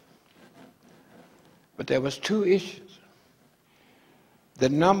issues. But there was two issues. The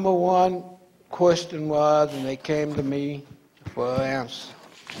number one question was, and they came to me for an answer,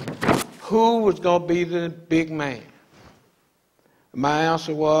 who was going to be the big man? My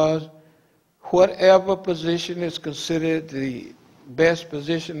answer was, whatever position is considered the best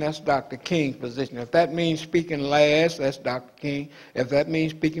position, that's Dr. King's position. If that means speaking last, that's Dr. King. If that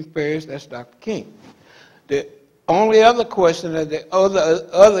means speaking first, that's Dr. King. The only other question, that the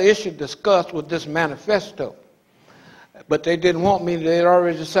other issue discussed was this manifesto. But they didn't want me, they had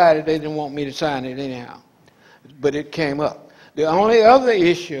already decided they didn't want me to sign it anyhow. But it came up. The only other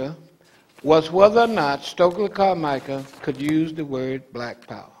issue was whether or not Stokely Carmichael could use the word black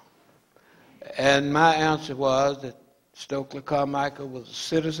power. And my answer was that Stokely Carmichael was a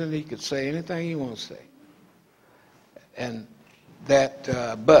citizen. He could say anything he wants to say. And that,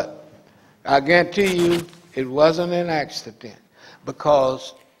 but I guarantee you it wasn't an accident,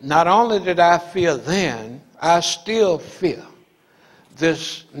 because not only did I fear then, I still fear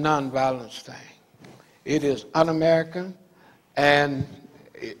this nonviolence thing. It is un-American, and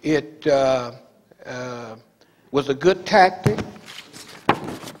it was a good tactic,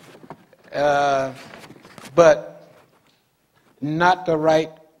 but not the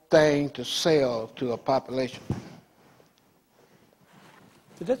right thing to sell to a population.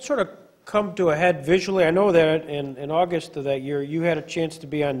 Did that sort of come to a head visually? I know that in August of that year, you had a chance to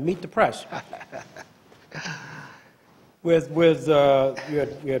be on Meet the Press. You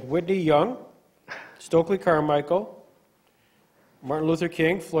had Whitney Young, Stokely Carmichael, Martin Luther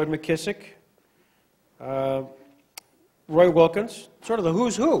King, Floyd McKissick, Roy Wilkins, sort of the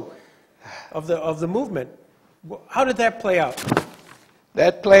who's who of the movement. How did that play out?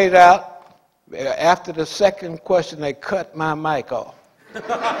 That played out after the second question. They cut my mic off. Okay.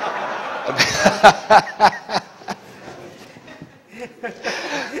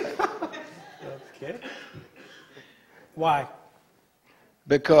 Why?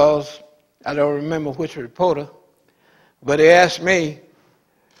 Because I don't remember which reporter, but he asked me,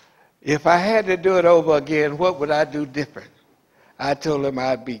 if I had to do it over again, what would I do different? I told him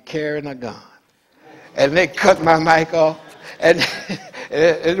I'd be carrying a gun. And they cut my mic off. And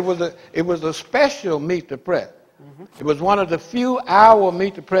it was a special Meet the Press. Mm-hmm. It was one of the few hour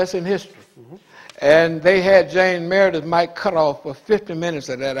Meet the Press in history. Mm-hmm. And they had Jane Meredith's mic cut off for 50 minutes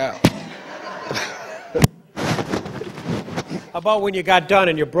of that hour. How about when you got done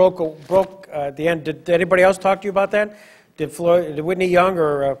and you broke at the end? Did anybody else talk to you about that? Did Whitney Young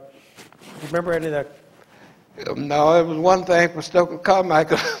or do you remember any of that? No, it was one thing for Stokely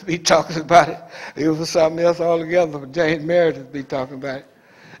Carmichael to be talking about it. It was something else altogether for Jane Meredith to be talking about it.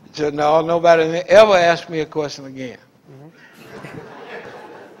 So no, nobody ever asked me a question again. Mm-hmm.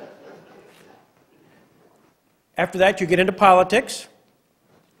 After that, you get into politics,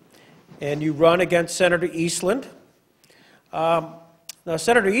 and you run against Senator Eastland. Now,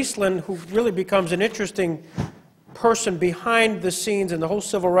 Senator Eastland, who really becomes an interesting person behind the scenes in the whole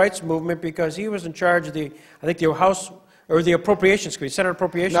civil rights movement, because he was in charge of the House, or the Appropriations Committee, Senate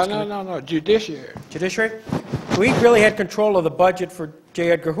Appropriations Committee. No, Judiciary. Judiciary? So he really had control of the budget for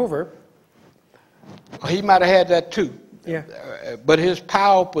J. Edgar Hoover. He might have had that too. Yeah. But his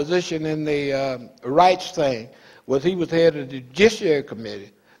power position in the rights thing was he was head of the Judiciary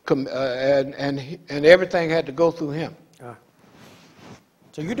Committee, and everything had to go through him.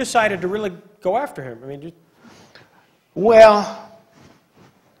 So you decided to really go after him. I mean, well,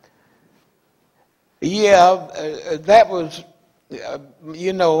 yeah, that was,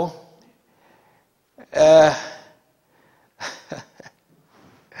 you know,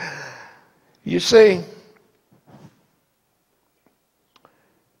 you see,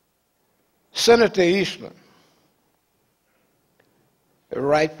 Senator Eastland,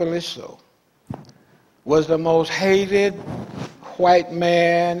 rightfully so, was the most hated white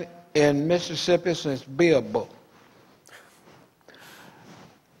man in Mississippi since Bill Bull.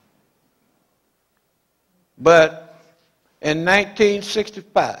 But in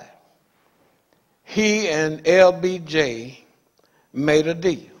 1965, he and LBJ made a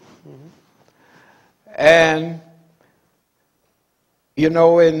deal. Mm-hmm. And, you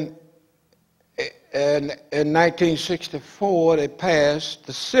know, in 1964, they passed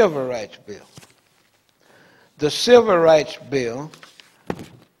the Civil Rights Bill. The Civil Rights Bill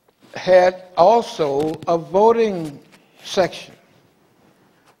had also a voting section,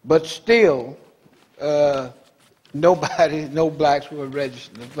 but still no blacks were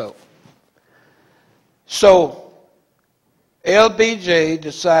registered to vote. So LBJ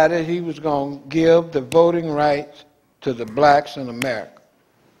decided he was going to give the voting rights to the blacks in America.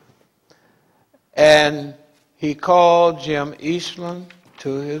 And he called Jim Eastland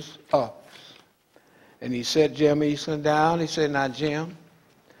to his office. And he sat Jim Eastland down. He said, now, Jim,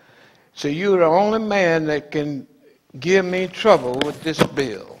 so you're the only man that can give me trouble with this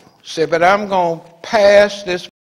bill. Said, but I'm going to pass this